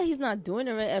 not that he's not doing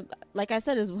it right. Like I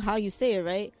said, is how you say it,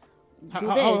 right? Do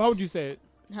How would you say it?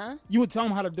 Huh? You would tell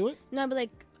him how to do it? No, but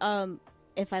like,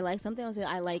 if I like something, I'll say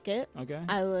I like it. Okay.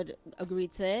 I would agree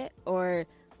to it, or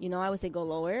I would say go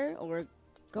lower or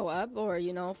go up, or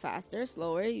faster,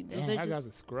 slower. Damn, that guy's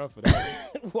a scrub for that.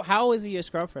 How is he a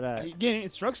scrub for that? Are you getting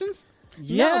instructions?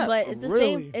 No, but it's the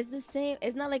really? same. It's the same.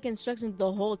 It's not like instructions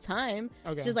the whole time.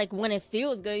 Okay. It's just like when it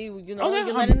feels good, you're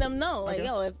Okay, letting them know, like, guess.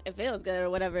 yo, if it feels good or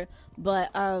whatever.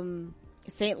 But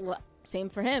same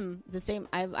for him. The same.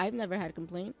 I've never had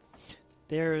complaints.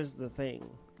 There's the thing.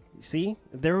 See,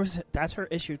 that's her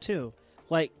issue too.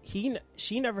 Like she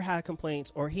never had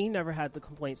complaints, or he never had the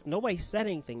complaints. Nobody said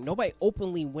anything. Nobody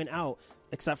openly went out,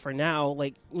 except for now.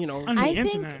 Like On the I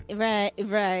internet. think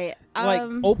right. like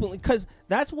openly, because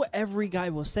that's what every guy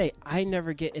will say. I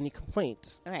never get any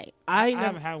complaints. Right. I never.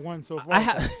 haven't had one so far. I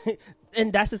have,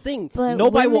 and that's the thing. But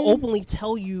Nobody will women- openly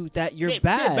tell you that you're They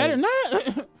bad. better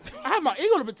not. I have my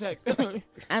ego to protect.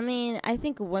 I mean, I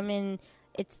think women.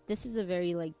 This is a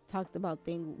very like talked about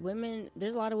thing. Women,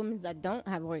 there's a lot of women that don't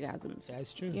have orgasms.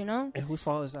 That's true. And whose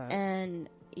fault is that? And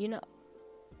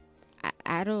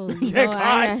I don't Yeah, know.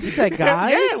 God. You said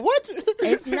God? Yeah, what?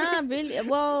 It's not really.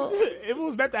 Well, It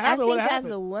was meant to I happen. think What as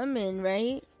happened? a woman,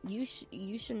 right? You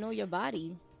should know your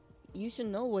body. You should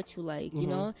know what you like. You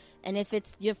know, and if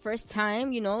it's your first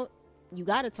time, you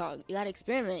gotta talk. You gotta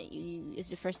experiment. It's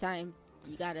your first time.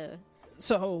 You gotta.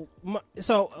 So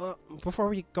before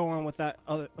we go on with that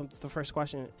the first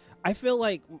question, I feel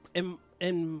like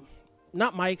in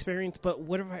not my experience, but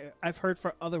whatever I've heard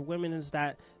for other women is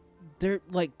that they're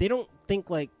like they don't think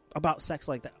like about sex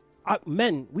like that.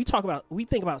 Men, we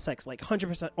think about sex like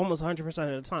 100%, almost 100% of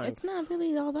the time. It's not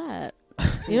really all that.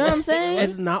 You know what I'm saying?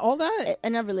 It's not all that.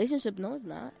 In a relationship, no, it's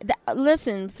not.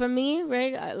 Listen, for me,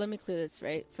 right? Let me clear this,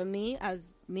 right? For me,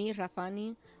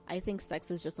 Rafani, I think sex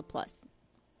is just a plus.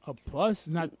 A plus,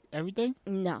 not everything.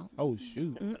 No. Oh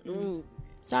shoot.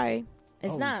 Sorry.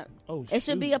 It's Oh, not. oh, It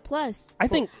should be shoot. a plus. I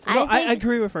think I I think-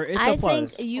 agree with her. It's I a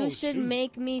plus. think you Oh, should shoot.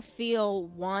 make me feel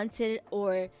wanted,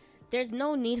 or there's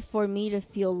no need for me to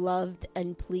feel loved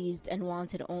and pleased and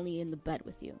wanted only in the bed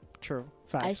with you. True.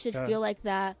 Facts. I should Yeah. feel like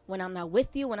that when I'm not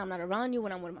with you, when I'm not around you,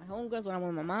 when I'm with my homegirls, when I'm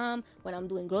with my mom, when I'm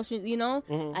doing groceries,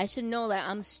 Mhm. I should know that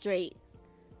I'm straight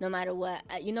no matter what.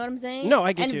 You know what I'm saying? No,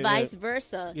 I get and you. And vice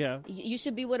versa. Yeah. You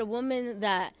should be with a woman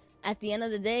that at the end of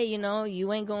the day,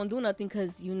 you ain't going to do nothing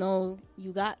because you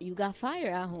got fire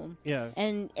at home. Yeah.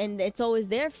 And it's always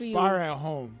there for you. Fire at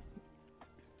home.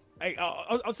 Hey,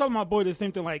 I was telling my boy the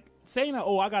same thing. Like saying that,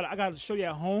 I got to show you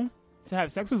at home to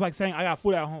have sex was like saying I got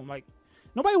food at home. Like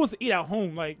nobody wants to eat at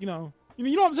home. Like you know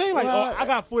what I'm saying? Like Well, I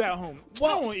got food at home. I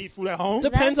don't want to eat food at home.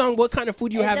 Depends on what kind of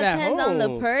food you It have at home. depends on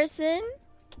the person.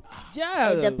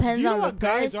 Yeah. It depends Do you know on the what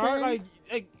guys person. are like?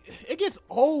 It gets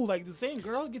old. Like the same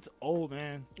girl gets old,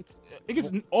 man. It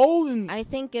gets old, and I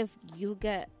think if you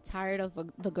get tired of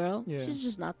the girl, Yeah. she's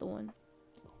just not the one.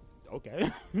 okay,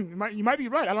 you might be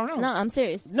right. I don't know. No, I'm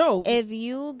serious. No. If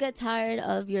you get tired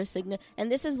of your significant, and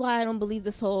this is why I don't believe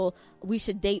this whole we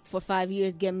should date for 5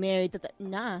 years, get married.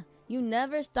 Nah, you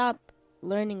never stop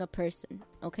learning a person,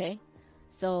 okay?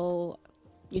 So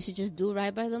you should just do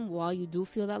right by them while you do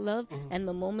feel that love. And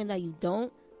the moment that you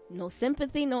don't, no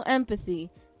sympathy, no empathy.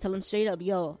 Tell them straight up,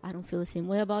 yo, I don't feel the same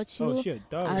way about you. Oh shit,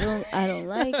 dog. I don't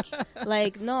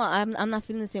like no, I'm not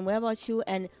feeling the same way about you.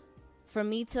 And for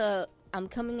me to, I'm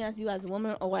coming as you as a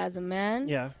woman or as a man.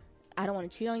 Yeah. I don't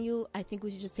want to cheat on you. I think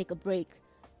we should just take a break.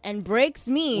 And breaks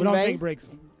mean, We don't right? take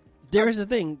breaks. There's the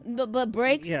thing. But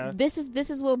breaks. Yeah. This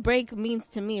is what break means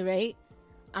to me, right?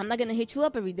 I'm not gonna hit you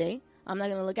up every day. I'm not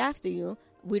gonna look after you.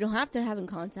 We don't have to have in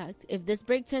contact. If this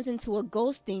break turns into a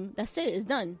ghosting, that's it. It's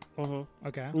done.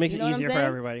 Okay. It makes You know it what I'm easier for saying?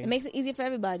 everybody. It makes it easier for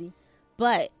everybody.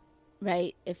 But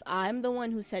right, if I'm the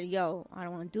one who said, "Yo, I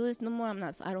don't want to do this no more.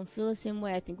 I don't feel the same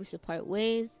way. I think we should part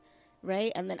ways,"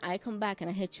 right? And then I come back and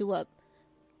I hit you up.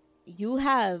 You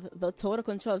have the total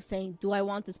control of saying, "Do I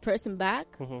want this person back,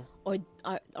 or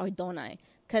don't I?"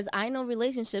 Because I know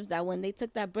relationships that when they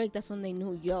took that break, that's when they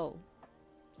knew, "Yo,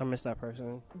 I miss that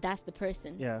person. that's the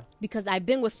person." Yeah. Because I've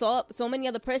been with so many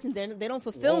other persons, they don't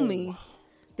fulfill me.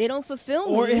 They don't fulfill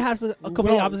me. Or it has a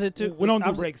complete opposite too. We don't do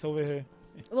opposite- breaks over here.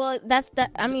 Well, that's that.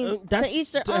 I mean, That's to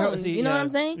each their to- own. see, You know what yeah. I'm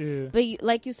saying? Yeah. But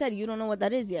like you said, you don't know what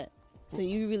that is yet, so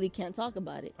you really can't talk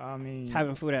about it. I mean,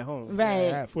 Having food at home.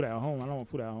 Right. I have food at home. I don't want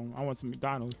food at home. I want some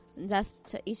McDonald's. That's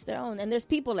to each their own. And there's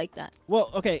people like that.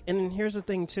 Well, okay, and then here's the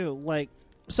thing too. Like,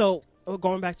 so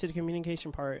going back to the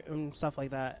communication part and stuff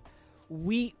like that,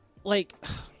 we like.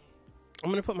 I'm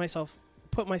gonna put myself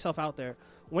out there.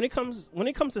 When it comes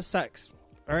to sex,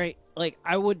 all right. Like,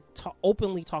 I would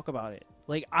openly talk about it.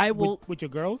 Like, I will With your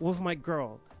girls? with my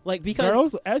girl. Like, because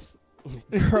Girls? S?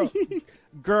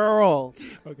 girl.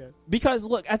 Okay. Because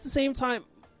look, at the same time,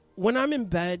 when I'm in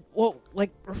bed, well,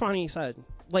 like Rafani said,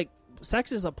 like,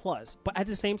 sex is a plus, but at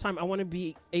the same time, I want to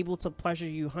be able to pleasure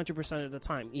you 100% of the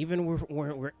time, even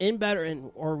when we're in bed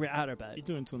or we're out of bed. You're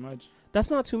doing too much. That's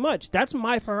not too much. That's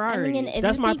my priority. I mean, if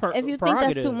that's you my think, if you think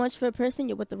prerogative. that's too much for a person,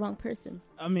 you're with the wrong person.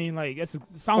 I mean, like, it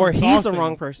sounds Or he's the exhausting.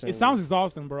 wrong person. It sounds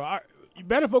exhausting, bro. You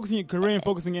better focus on your career and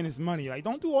focusing in his money. Like,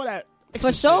 don't do all that. For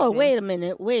extra sure. shit, Wait a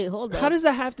minute. Wait, hold on. How does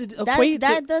that have to equate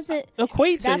that to doesn't?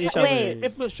 equate to that's- each wait. other?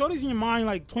 If the shorty's in your mind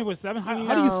like 24/7, how do you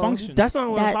No. function? That's not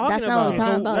what I'm talking That's not about. what I'm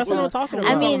talking about. That's what No. I'm talking What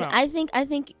about. I I'm mean, talking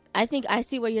about. I think I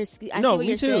see what you're. I No, see what me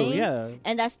you're too, saying. yeah.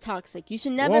 And that's toxic. You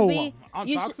should never Whoa, be. I'm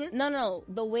you toxic? No.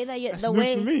 The way that you, That's the news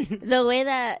way, to me. the way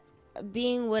that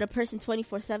being with a person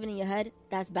 24/7 in your head,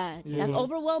 that's bad. Yeah. That's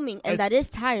overwhelming, and It's- that is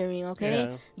tiring. Okay,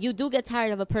 Yeah. you do get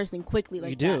tired of a person quickly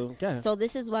like You do, that. yeah. So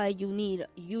this is why you need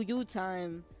you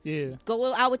time. Yeah.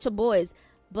 Go out with your boys.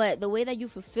 But the way that you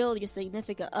fulfill your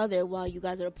significant other while you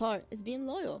guys are apart is being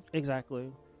loyal.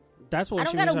 Exactly. That's what I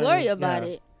don't she was gotta trying worry to- about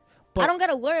yeah. it. But- I don't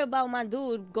gotta worry about my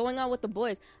dude going out with the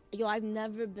boys. Yo, I've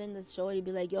never been this shorty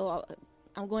be like, yo,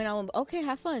 I'm going out. Okay,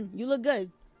 have fun. You look good.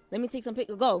 Let me take some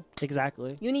pictures. Go.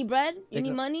 Exactly. You need bread? You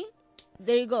need money?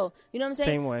 There you go. You know what I'm saying?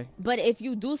 Same way. But if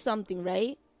you do something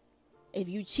right, if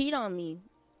you cheat on me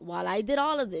while I did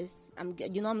all of this, I'm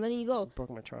letting you go. Broke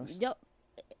my trust.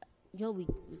 Yo,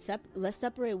 let's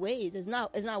separate ways. It's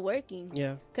not working.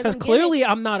 Yeah. 'Cause Because I'm clearly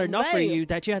getting- I'm not enough for Right. you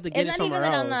that you have to get It's it not even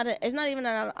somewhere that else. it's not even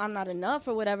that I'm not enough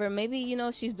or whatever. Maybe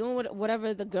she's doing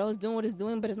whatever the girl's doing what it's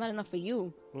doing, but it's not enough for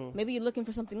you. Maybe you're looking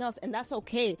for something else, and that's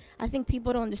okay. I think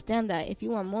people don't understand that. If you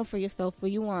want more for yourself, or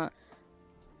you want,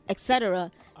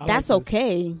 etc., that's this.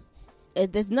 okay.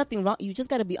 There's nothing wrong. You just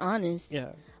got to be honest.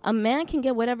 Yeah. A man can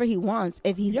get whatever he wants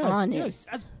if he's honest.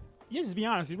 Yes, just be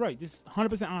honest. You're right. Just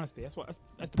 100% honesty. That's the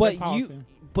best But policy.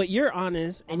 you're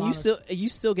honest, and I'm honest. you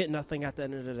still get nothing at the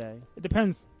end of the day. It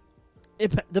depends.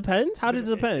 It depends. How does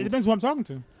it depend? It depends who I'm talking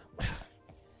to.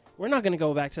 We're not going to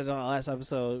go back to the last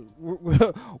episode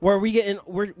where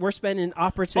we're spending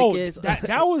opera tickets.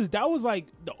 that was like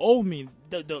the old me,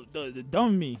 the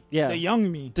dumb me, Yeah. the young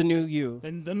me. the new you.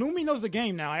 The new me knows the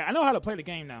game now. I know how to play the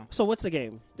game now. So what's the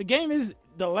game? The game is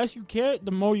the less you care,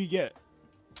 the more you get.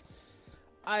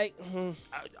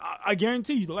 I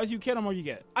guarantee you, the less you care, the more you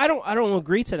get. don't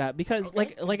agree to that because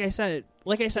Okay. like I said,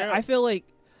 Yeah. I feel like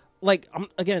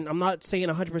I'm not saying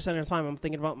 100% of the time I'm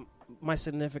thinking about my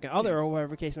significant other or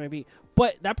whatever case may be,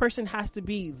 but that person has to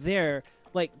be there.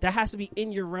 Like, that has to be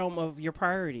in your realm of your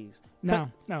priorities. No.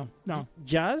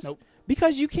 Just Nope.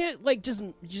 because you can't like just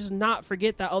not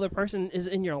forget that other person is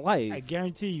in your life. I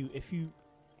guarantee you, if you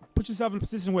put yourself in a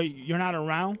position where you're not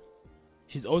around,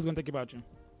 she's always gonna think about you.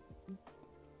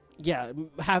 Yeah,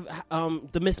 have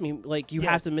to miss me. Like, you Yes.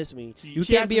 have to miss me. You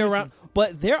She can't has be to miss around. you.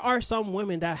 But there are some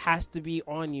women that has to be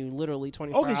on you literally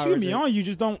 24 Okay, hours. she be on you.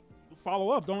 Just don't follow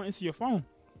up. Don't answer your phone.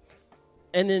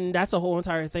 And then that's a whole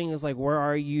entire thing. Is like, where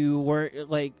are you? Where,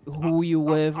 like, who you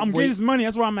with? I'm Where- getting this money.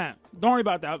 That's where I'm at. Don't worry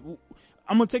about that.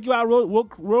 I'm gonna take you out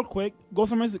real quick. Go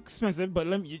somewhere expensive, but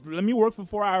let me work for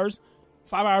 4 hours,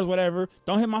 5 hours, whatever.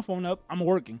 Don't hit my phone up. I'm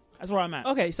working. That's where I'm at.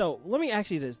 Okay, so let me ask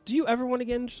you this: do you ever want to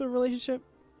get into a relationship?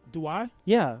 Do I?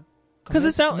 Yeah, because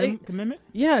it sounds like commitment.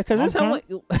 yeah, because it sounds like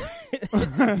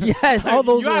yes, all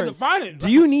those You have words. to find it.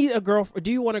 Do you need a girlfriend?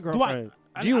 Do you want a girlfriend?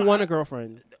 Do you want a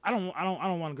girlfriend? I don't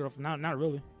want a girlfriend. Not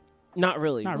really. Not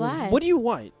really. Not Why? really. What do you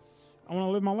want? I want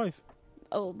to live my life.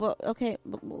 Oh, but okay.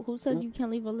 But who says you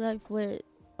can't live a life with?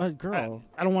 A girl.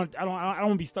 I don't want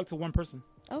to be stuck to one person.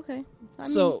 Okay. I mean,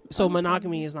 So understand.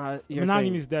 monogamy is not your Monogamy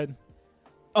thing. is dead.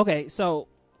 Okay, so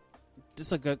this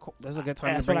is a good time That's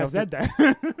to bring what I up said.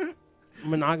 that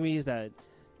monogamy is dead.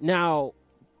 Now,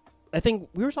 I think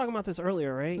we were talking about this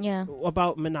earlier, right? Yeah.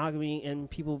 About monogamy and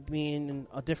people being in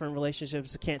different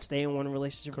relationships, can't stay in one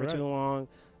relationship Correct. for too long.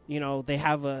 You know, they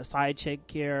have a side chick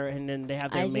here, and then they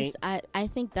have their main. I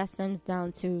think that stems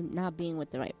down to not being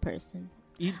with the right person.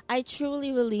 You- I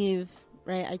truly believe,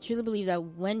 right? I truly believe that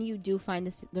when you do find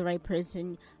the right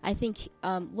person, I think,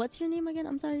 what's your name again?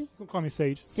 I'm sorry. Call me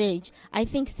Sage. Sage. I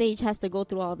think Sage has to go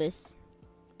through all this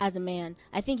as a man.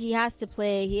 I think he has to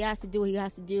play. He has to do what he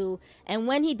has to do. And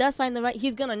when he does find the right,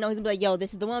 he's going to know. He's going to be like, yo,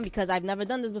 this is the one because I've never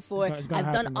done this before. It's gonna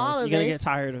I've done happen, all guys. of You're this. gonna get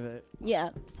tired of it, Yeah.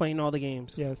 playing all the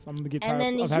games. Yes, I'm gonna get tired. And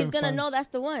then of he's having going to fun. know that's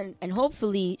the one. And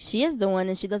hopefully she is the one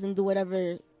and she doesn't do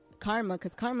whatever karma,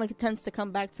 because karma tends to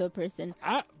come back to a person.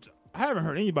 I haven't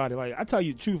heard anybody like. I tell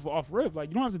you the truth off rip. Like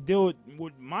you don't have to deal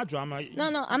with my drama.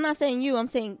 No, I'm not saying you. I'm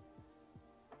saying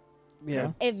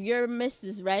Yeah. if your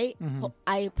missus, right? Mhm.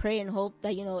 I pray and hope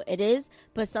that, you know, it is.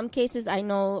 But some cases I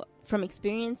know from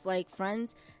experience, like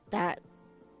friends, that,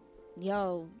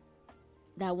 yo,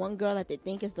 that one girl that they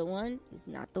think is the one is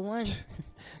not the one.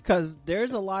 Because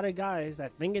there's a lot of guys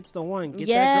that think it's the one. Get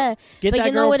Yeah, that get but that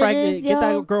you know girl what it pregnant. is, Get yo?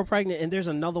 that girl pregnant, and there's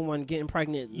another one getting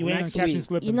pregnant You ain't next gonna catch me week.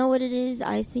 slipping. You know what it is?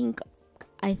 I think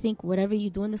whatever you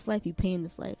do in this life, you pay in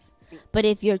this life. But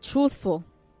if you're truthful,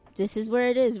 this is where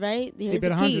it is, right? Here's Keep it the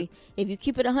 100. key. If you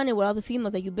keep it 100 with all the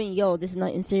females that you've been, yo, this is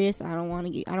nothing serious. I don't want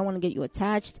to get you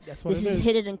attached. That's what This it is is.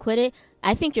 hit it and quit it.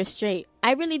 I think you're straight.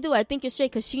 I really do. I think you're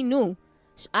straight because she knew.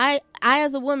 I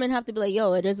as a woman have to be like,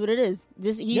 yo, it is what it is.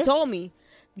 He Yeah. told me,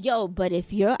 yo. But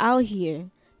if you're out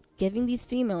here giving these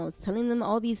females, telling them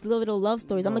all these little love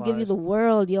stories, I'm No gonna give you lies. the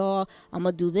world, y'all. I'm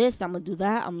gonna do this. I'm gonna do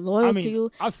that. I'm loyal I mean, to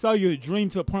you. I'll sell you a dream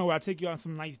to a point where I take you on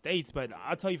some nice dates, but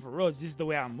I'll tell you for real, this is the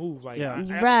way I move. Like, Yeah.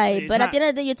 Right, it's but not- at the end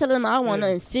of the day, you're telling them I don't want Yeah.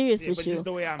 nothing serious yeah, with but you. this is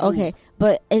the way I move. Okay,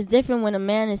 but it's different when a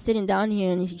man is sitting down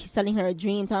here and he's telling her a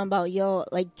dream, talking about, yo,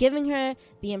 like giving her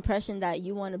the impression that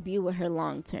you want to be with her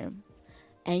long term.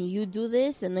 And you do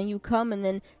this, and then you come, and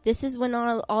then this is when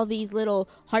all these little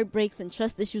heartbreaks and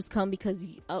trust issues come because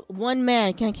one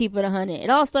man can't keep it 100. It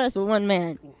all starts with one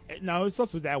man. No, it's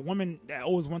also that woman that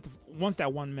always wants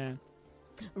that one man.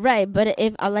 Right, but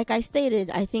if, like I stated,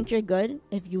 I think you're good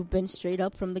if you've been straight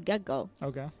up from the get-go.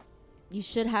 Okay. You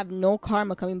should have no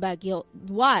karma coming back. Yo,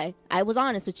 why? I was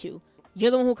honest with you. You're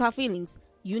the one who caught feelings.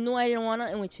 You knew I didn't want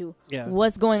nothing with you. Yeah.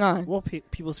 What's going on? Well,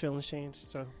 people's feelings change.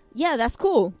 So Yeah, that's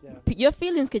cool. Yeah. Your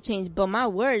feelings could change, but my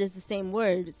word is the same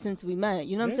word since we met.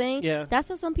 You know what I'm Yeah. saying? Yeah. That's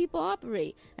how some people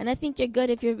operate. And I think you're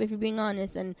good if you're being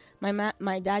honest. And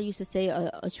my dad used to say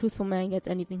a truthful man gets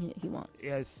anything he wants.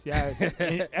 Yes, yes.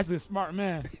 And that's a smart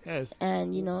man. Yes.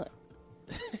 And, you know,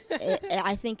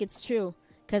 I think it's true.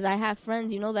 Because I have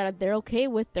friends, you know, that they're okay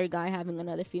with their guy having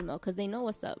another female because they know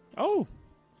what's up. Oh,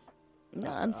 No,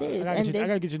 I'm I serious. gotta, And get, they, I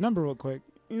gotta get your number real quick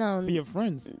no, for your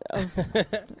friends.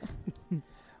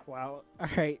 wow. All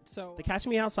right. So the Catch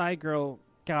Me Outside girl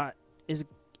is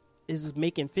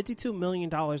making $52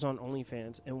 million on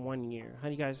OnlyFans in 1 year. How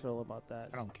do you guys feel about that?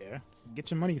 I don't care.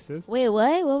 Get your money, sis. Wait,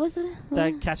 what? What was it?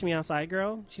 That Catch Me Outside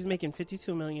girl, she's making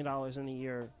 $52 million in a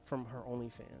year from her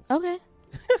OnlyFans. Okay.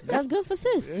 That's good for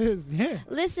sis. It is, yeah.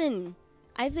 Listen,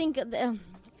 I think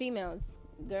females,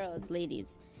 girls,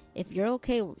 ladies, if you're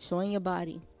okay with showing your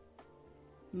body,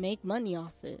 make money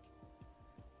off it.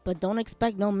 But don't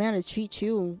expect no man to treat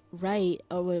you right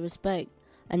or with respect.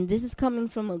 And this is coming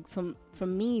from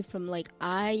me, from like,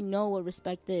 I know what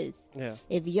respect is. Yeah.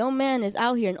 If your man is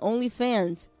out here in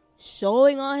OnlyFans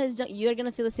showing all his junk, you're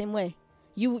gonna feel the same way.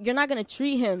 You're not gonna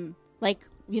treat him like,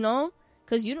 you know,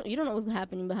 because you don't know what's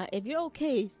happening behind. If you're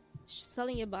okay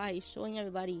selling your body, showing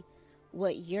everybody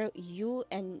what you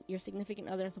and your significant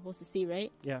other are supposed to see,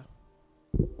 right? Yeah.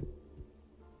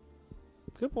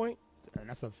 Good point. And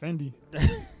that's a Fendi.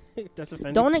 That's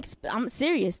offending. Don't I'm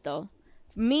serious though.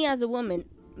 Me as a woman,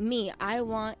 I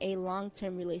want a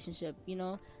long-term relationship, you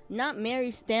know? Not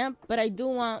married stamp, but I do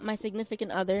want my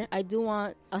significant other. I do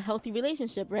want a healthy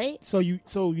relationship, right? So you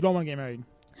don't want to get married?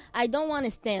 I don't want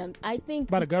it stamped. I think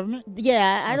By the government?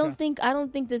 Yeah, I Okay.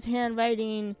 don't think this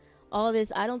handwriting, all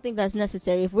this, I don't think that's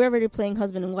necessary. If we're already playing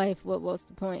husband and wife, what's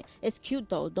the point? It's cute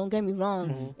though. Don't get me wrong.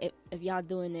 Mm-hmm. If y'all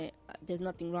doing it, there's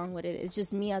nothing wrong with it. It's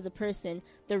just me as a person.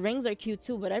 The rings are cute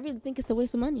too, but I really think it's a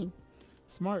waste of money.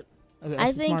 Smart.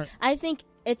 I think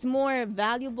it's more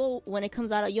valuable when it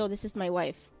comes out of, yo, this is my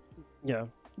wife. Yeah.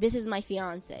 This is my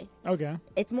fiance. Okay.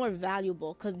 It's more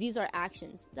valuable because these are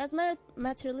actions. That's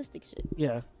materialistic shit.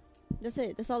 Yeah. That's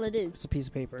it. That's all it is. It's a piece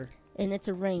of paper. And it's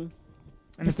a ring.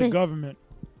 And it's the government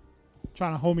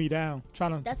trying to hold me down,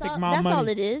 trying to That's stick all. my That's money. all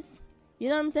it is. You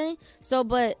know what I'm saying? So,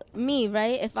 but me,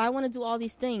 right? If I want to do all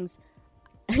these things,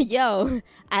 yo,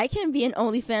 I can be an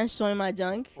OnlyFans showing my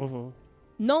junk. Mm-hmm.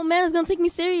 No man is gonna take me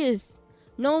serious.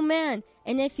 No man.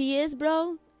 And if he is,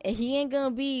 bro, he ain't gonna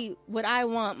be what I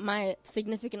want my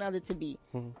significant other to be.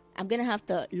 Mm-hmm. I'm gonna have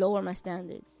to lower my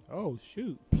standards. Oh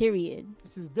shoot! Period.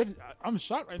 This is different. I'm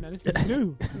shocked right now. This is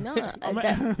new. No,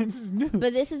 This is new.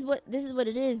 but this is what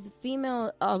it is.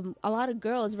 Female, a lot of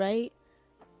girls, right?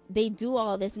 They do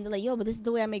all this and they're like, yo, but this is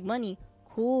the way I make money.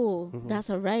 Cool, that's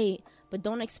all right. But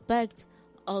don't expect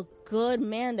a good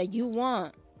man that you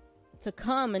want to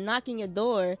come and knock in your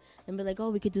door and be like, oh,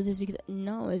 we could do this.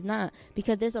 No, it's not.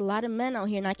 Because there's a lot of men out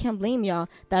here, and I can't blame y'all,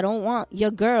 that don't want your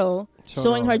girl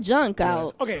showing her junk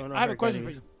out. Okay, I have a question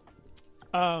for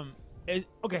you.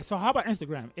 Okay, so how about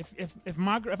Instagram? If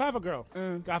I have a girl,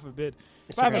 God forbid,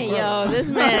 if I have a Hey, girl, yo, this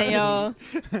man,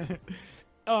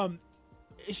 yo.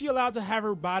 Is she allowed to have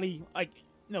her body on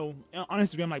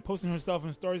Instagram, like posting herself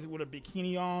in stories with a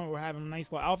bikini on or having a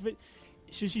nice little outfit?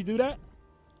 Should she do that?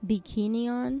 Bikini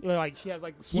on? Like she has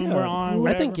like swimwear on. I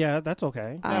Whatever. think that's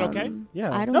okay. Is that okay?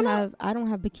 Yeah. I don't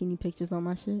have bikini pictures on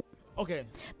my shit. Okay.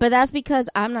 But that's because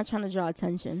I'm not trying to draw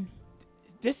attention.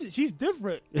 She's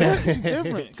different. She's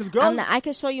different because girls. I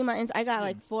can show you my. I got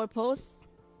like 4 posts.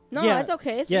 No, Yeah. it's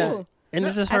okay. It's Yeah. cool. And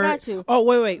this is I her. got you. Oh,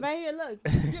 wait. Right here, look.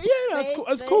 yeah, that's cool.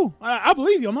 That's Face. cool. I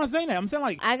believe you. I'm not saying that. I'm saying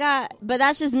like. But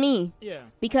that's just me. Yeah.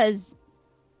 Because,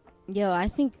 yo, I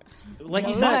think. Like you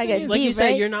Yo, said, I get like you deep, said,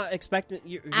 right? you're not expecting.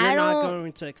 You're I not don't-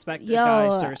 going to expect the Yo,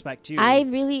 guys to respect you. I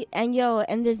really and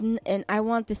I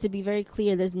want this to be very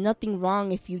clear. There's nothing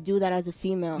wrong if you do that as a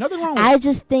female. Nothing wrong with I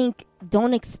just think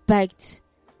don't expect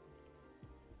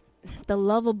the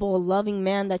loving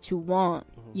man that you want.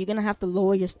 You're gonna have to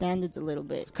lower your standards a little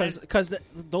bit because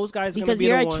those guys are gonna because be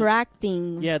you're the one-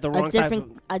 attracting the wrong type of-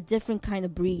 a different kind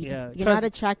of breed. Yeah, you're not 'cause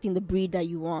attracting the breed that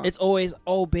you want. It's always,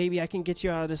 oh baby, I can get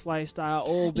you out of this lifestyle.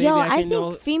 Oh baby, Yo, I I can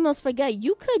think females forget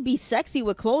you could be sexy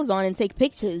with clothes on and take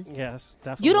pictures. Yes,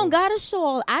 definitely. You don't gotta show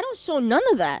all. I don't show none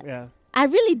of that. Yeah. I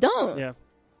really don't. Yeah.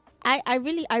 I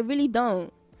really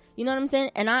don't. You know what I'm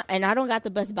saying? And I don't got the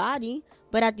best body,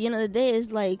 but at the end of the day,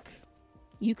 it's like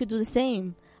you could do the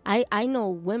same. I know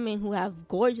women who have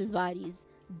gorgeous bodies,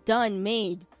 done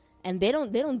made, and they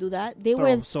don't do that. They Throw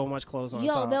wear so much clothes on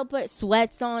yo. top. They'll put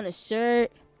sweats on, a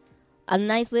shirt, a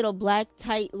nice little black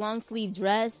tight long sleeve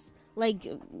dress. Like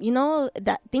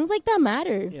that things like that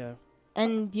matter. Yeah.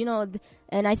 And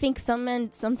and I think some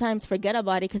men sometimes forget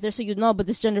about it because they're so but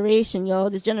this generation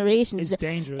It's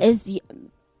dangerous.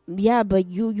 Yeah, but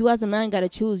you as a man gotta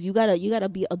choose. You gotta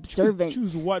be observant.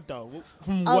 Choose what though?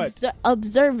 From what?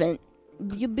 Observant.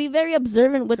 You be very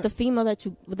observant with the female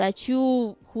that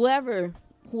you whoever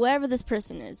this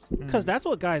person is. Because that's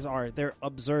what guys are. They're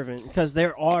observant. Because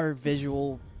there are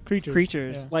visual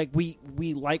creatures. Yeah. Like we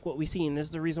like what we see, and this is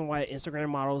the reason why Instagram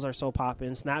models are so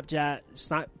popping.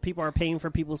 People are paying for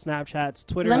people's Snapchats.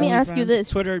 Twitter. Let me ask you this: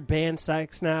 Twitter bans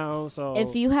sex now. So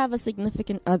if you have a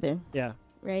significant other, yeah,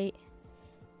 right,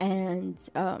 and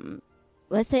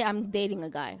let's say I'm dating a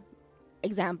guy,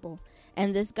 example,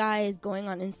 and this guy is going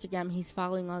on Instagram, he's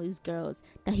following all these girls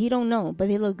that he don't know, but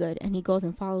they look good, and he goes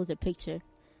and follows their picture.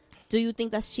 Do you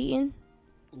think that's cheating?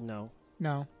 No.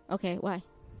 Okay, why?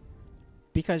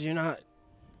 Because you're not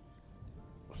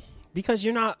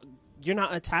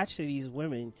attached to these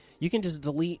women. You can just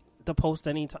delete the post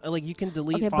anytime. Like you can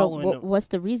delete following them. What's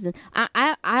the reason?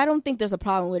 I don't think there's a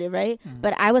problem with it, right?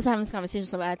 But I was having this conversation with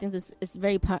somebody. I think this is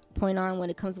very point on when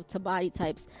it comes to body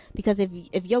types. Because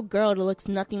if your girl looks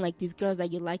nothing like these girls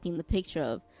that you're liking the picture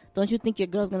of, don't you think your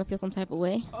girl's gonna feel some type of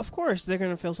way? Of course, they're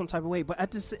gonna feel some type of way. But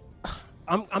at this,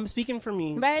 I'm speaking for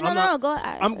me. Right? Go.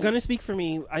 I'm gonna speak for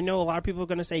me. I know a lot of people are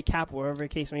gonna say cap, whatever the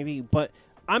case may be, but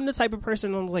I'm the type of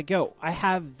person that's like, yo, I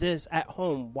have this at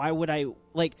home. Why would I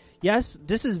yes,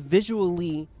 this is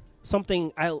visually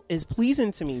something is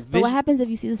pleasing to me. But what happens if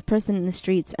you see this person in the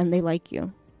streets and they like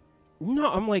you?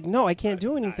 No, I'm like, no, I can't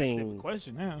do That's a different anything.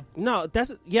 question now. No,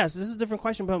 yes, this is a different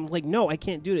question, but I'm like, no, I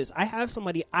can't do this. I have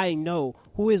somebody I know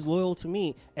who is loyal to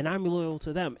me, and I'm loyal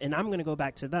to them, and I'm going to go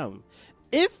back to them.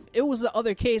 If it was the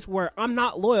other case where I'm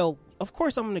not loyal, of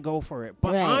course I'm going to go for it.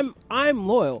 But Right. I'm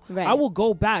loyal. Right. I will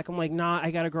go back. I'm like, nah,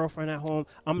 I got a girlfriend at home.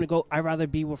 I'm going to go. I'd rather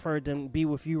be with her than be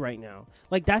with you right now.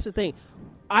 Like, that's the thing.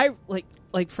 I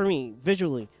like for me,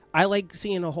 visually, I like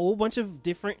seeing a whole bunch of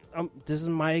different, this is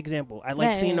my example. I like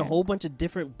Right, seeing a right. whole bunch of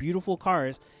different beautiful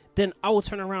cars. Then I will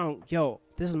turn around, yo,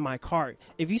 this is my car.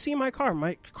 If you see my car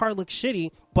looks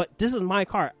shitty, but this is my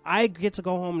car. I get to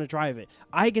go home to drive it.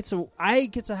 I get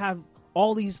to have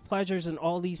all these pleasures and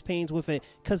all these pains with it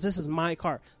because this is my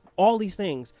car. All these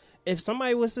things. If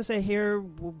somebody was to say, here,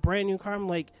 brand new car, I'm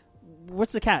like,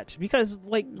 what's the catch? Because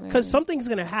something's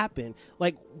gonna happen.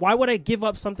 Like, why would I give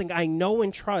up something I know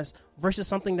and trust versus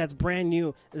something that's brand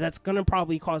new that's gonna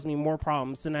probably cause me more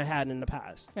problems than I had in the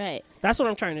past? Right. That's what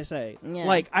I'm trying to say. Yeah.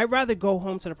 Like, I'd rather go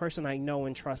home to the person I know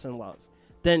and trust and love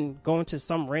than going to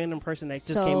some random person that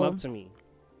just came up to me.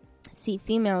 See,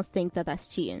 females think that that's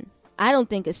cheating. I don't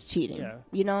think it's cheating. Yeah.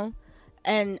 You know,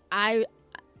 and I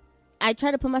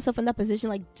try to put myself in that position.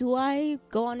 Like, do I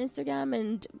go on Instagram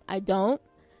and I don't?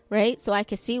 Right. So I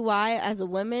can see why, as a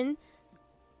woman,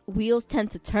 wheels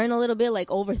tend to turn a little bit, like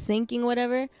overthinking,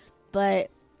 whatever. But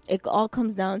it all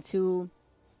comes down to,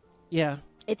 Yeah.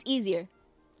 it's easier.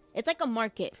 It's like a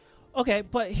market. Okay,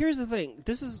 but here's the thing.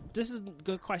 This is a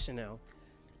good question now.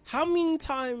 How many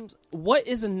times? What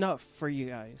is enough for you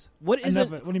guys? What is Enough.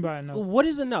 What do you mean by enough? What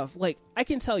is enough? Like, I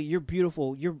can tell you're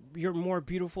beautiful. You're more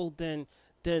beautiful than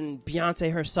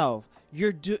Beyonce herself.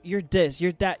 You're this.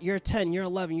 You're that. You're 10. You're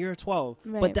 11. You're 12.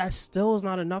 Right. But that still is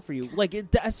not enough for you. Like,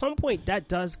 at some point, that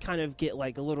does kind of get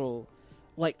like a little.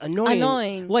 Like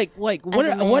annoying. Like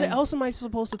what else am I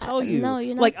supposed to tell you? No,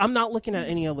 you're not. Like, I'm not looking at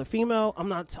any other female. I'm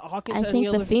not talking to I any think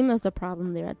other. the female's the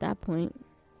problem there at that point.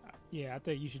 Yeah, I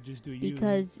think you should just do you.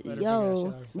 Because, Let her figure that shit out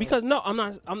herself. Because no, I'm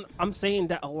not. I'm saying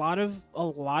that a lot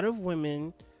of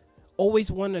women always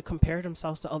want to compare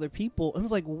themselves to other people. I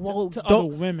was like, well, to other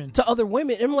women. To other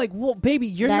women. And I'm like, well, baby,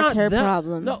 you're That's not her them.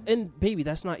 problem. No, and baby,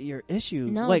 that's not your issue.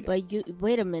 No, like, but you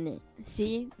wait a minute.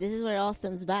 See, this is where it all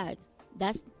stems back.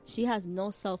 She has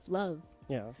no self-love.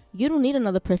 yeah, You don't need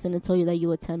another person to tell you that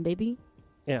you a 10, baby.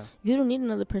 yeah. You don't need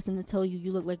another person to tell you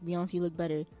you look like Beyonce, you look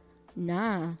better.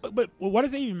 Nah. But what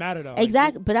does it even matter though?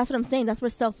 Exactly. But that's what I'm saying. That's where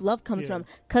self-love comes Yeah. from.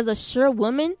 Because a sure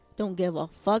woman don't give a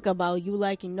fuck about you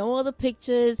liking no other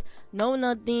pictures, no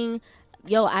nothing.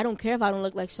 Yo, I don't care if I don't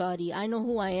look like Shawty. I know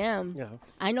who I am. Yeah.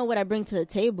 I know what I bring to the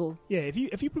table. Yeah,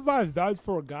 if you provide value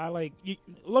for a guy, like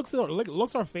looks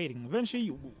are fading.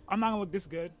 Eventually, I'm not gonna look this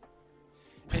good.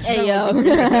 And she's Hey, not yo. gonna look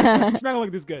this good. She's not gonna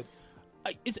look this good.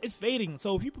 Like, it's fading.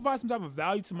 So if you provide some type of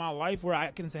value to my life, where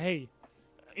I can say, hey,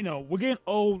 you know, we're getting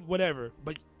old, whatever,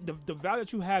 but the value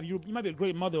that you have, you might be a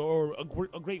great mother or a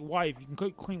great wife. You can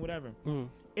cook, clean, whatever. Mm.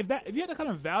 If you have that kind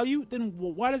of value, then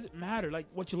why does it matter? Like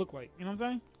what you look like, you know what I'm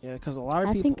saying? Yeah, because a lot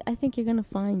of people. I think you're gonna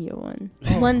find your one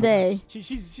one day.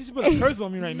 She's put a curse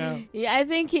on me right now. Yeah, I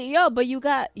think but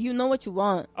you know what you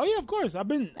want. Oh yeah, of course. I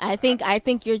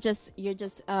think you're just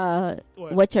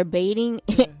what you're baiting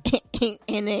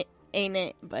ain't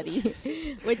it, buddy?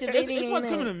 What you're baiting It's what's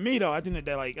ain't coming it. to me though. I think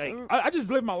that like I just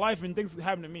live my life and things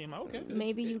happen to me. I'm like, okay,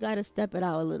 Maybe you gotta step it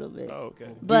out a little bit. Oh, okay.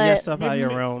 Get But yourself out of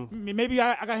your realm. Maybe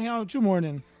I got to hang out with you more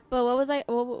than. But what was I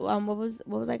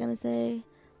gonna say?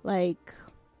 Like,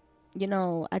 you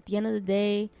know, at the end of the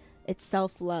day, it's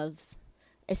self-love.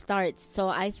 It starts. So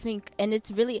I think, and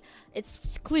it's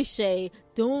cliche.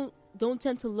 Don't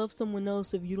tend to love someone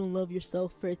else if you don't love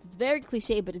yourself first. It's very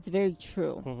cliche, but it's very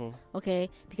true. Mm-hmm. Okay?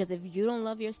 Because if you don't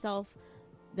love yourself,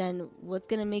 then what's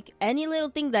gonna make any little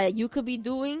thing that you could be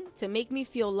doing to make me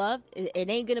feel loved, it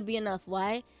ain't gonna be enough.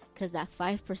 Why? Because that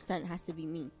 5% has to be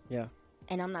me. Yeah.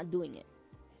 And I'm not doing it.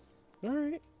 All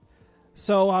right.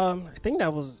 So I think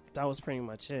that was pretty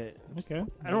much it. Okay.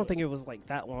 I don't think it was like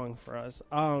that long for us.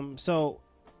 So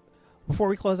before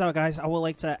we close out, guys, I would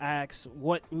like to ask,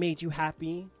 what made you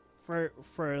happy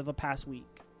for the past week?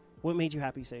 What made you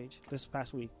happy, Sage, this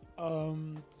past week?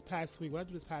 This past week. What did I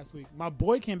do this past week? My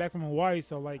boy came back from Hawaii,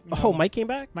 so like. Oh, Mike came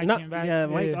back. Mike came back. Yeah,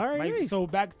 Mike. All right. Mike, Nice. so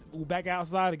we're back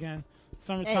outside again.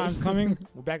 Summertime's coming.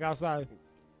 We're back outside.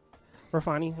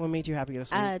 Rafani, what made you happy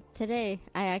this week? Today,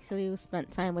 I actually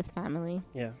spent time with family.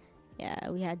 Yeah. Yeah,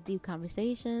 we had deep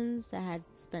conversations. I had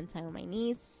spent time with my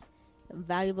niece.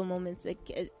 Valuable moments.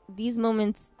 These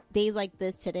moments, days like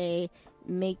this today,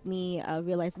 make me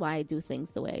realize why I do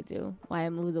things the way I do, why I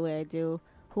move the way I do,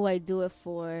 who I do it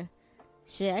for.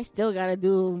 Shit, I still gotta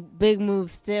do big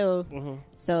moves still. Mm-hmm.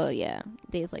 So yeah,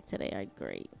 days like today are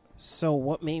great. So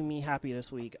what made me happy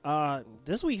this week?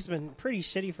 This week's been pretty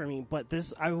shitty for me, but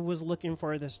I was looking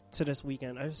for this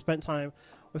weekend. I spent time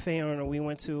with Fiona. We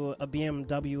went to a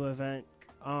BMW event.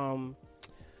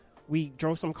 We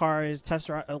drove some cars,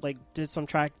 did some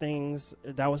track things.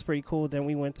 That was pretty cool. Then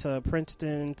we went to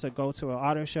Princeton to go to an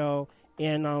auto show.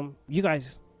 And you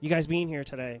guys being here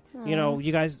today, Aww.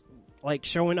 you guys like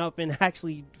showing up and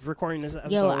actually recording this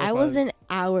episode. Yo, I was an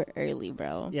hour early,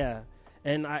 bro. Yeah.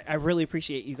 And I really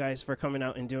appreciate you guys for coming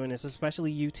out and doing this,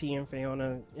 especially UT and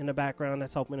Fiona in the background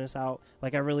that's helping us out.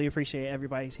 Like, I really appreciate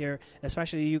everybody's here,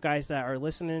 especially you guys that are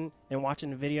listening and watching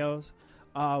the videos.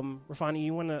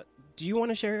 Rafani, do you want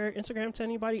to share your Instagram to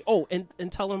anybody? Oh,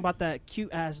 and tell them about that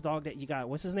cute-ass dog that you got.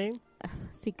 What's his name?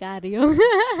 Sicario.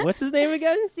 What's his name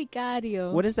again?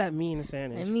 Sicario. What does that mean in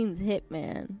Spanish? It means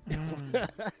hitman.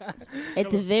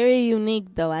 It's very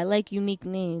unique, though. I like unique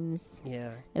names.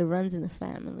 Yeah. It runs in the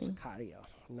family. Sicario.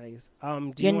 Nice.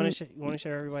 Do you want to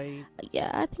share everybody? Yeah,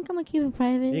 I think I'm going to keep it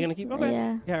private. You're going to keep it? Okay.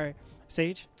 Yeah. All right.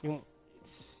 Sage?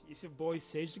 It's your boy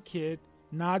Sage the Kid,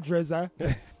 Drizza,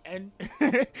 and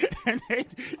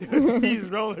he's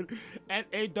rolling, and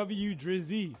AW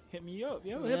Drizzy. Hit me up,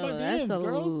 yo. Hit my That's DMs, a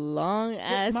girls. long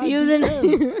ass my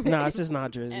username. No, it's just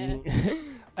not Drizzy.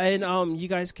 And you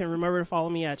guys can remember to follow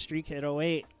me at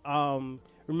StreetKid08.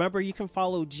 Remember, you can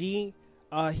follow G.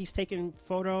 He's taking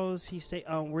photos.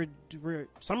 We're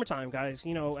summertime, guys.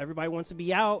 Everybody wants to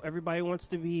be out. Everybody wants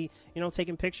to be,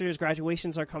 taking pictures.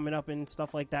 Graduations are coming up and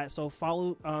stuff like that. So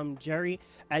follow Jerry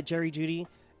at Jerry Judy,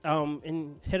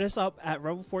 and hit us up at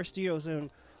Rebel Force Studios. And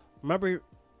remember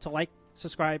to like,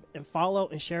 subscribe, and follow,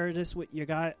 and share this with your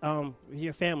with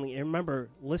your family. And remember,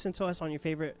 listen to us on your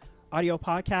favorite audio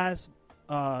podcast,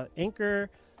 Anchor,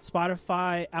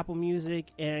 Spotify, Apple Music,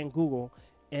 and Google.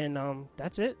 And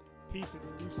that's it. Peace and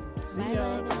excuses. See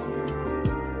ya. Bye, guys.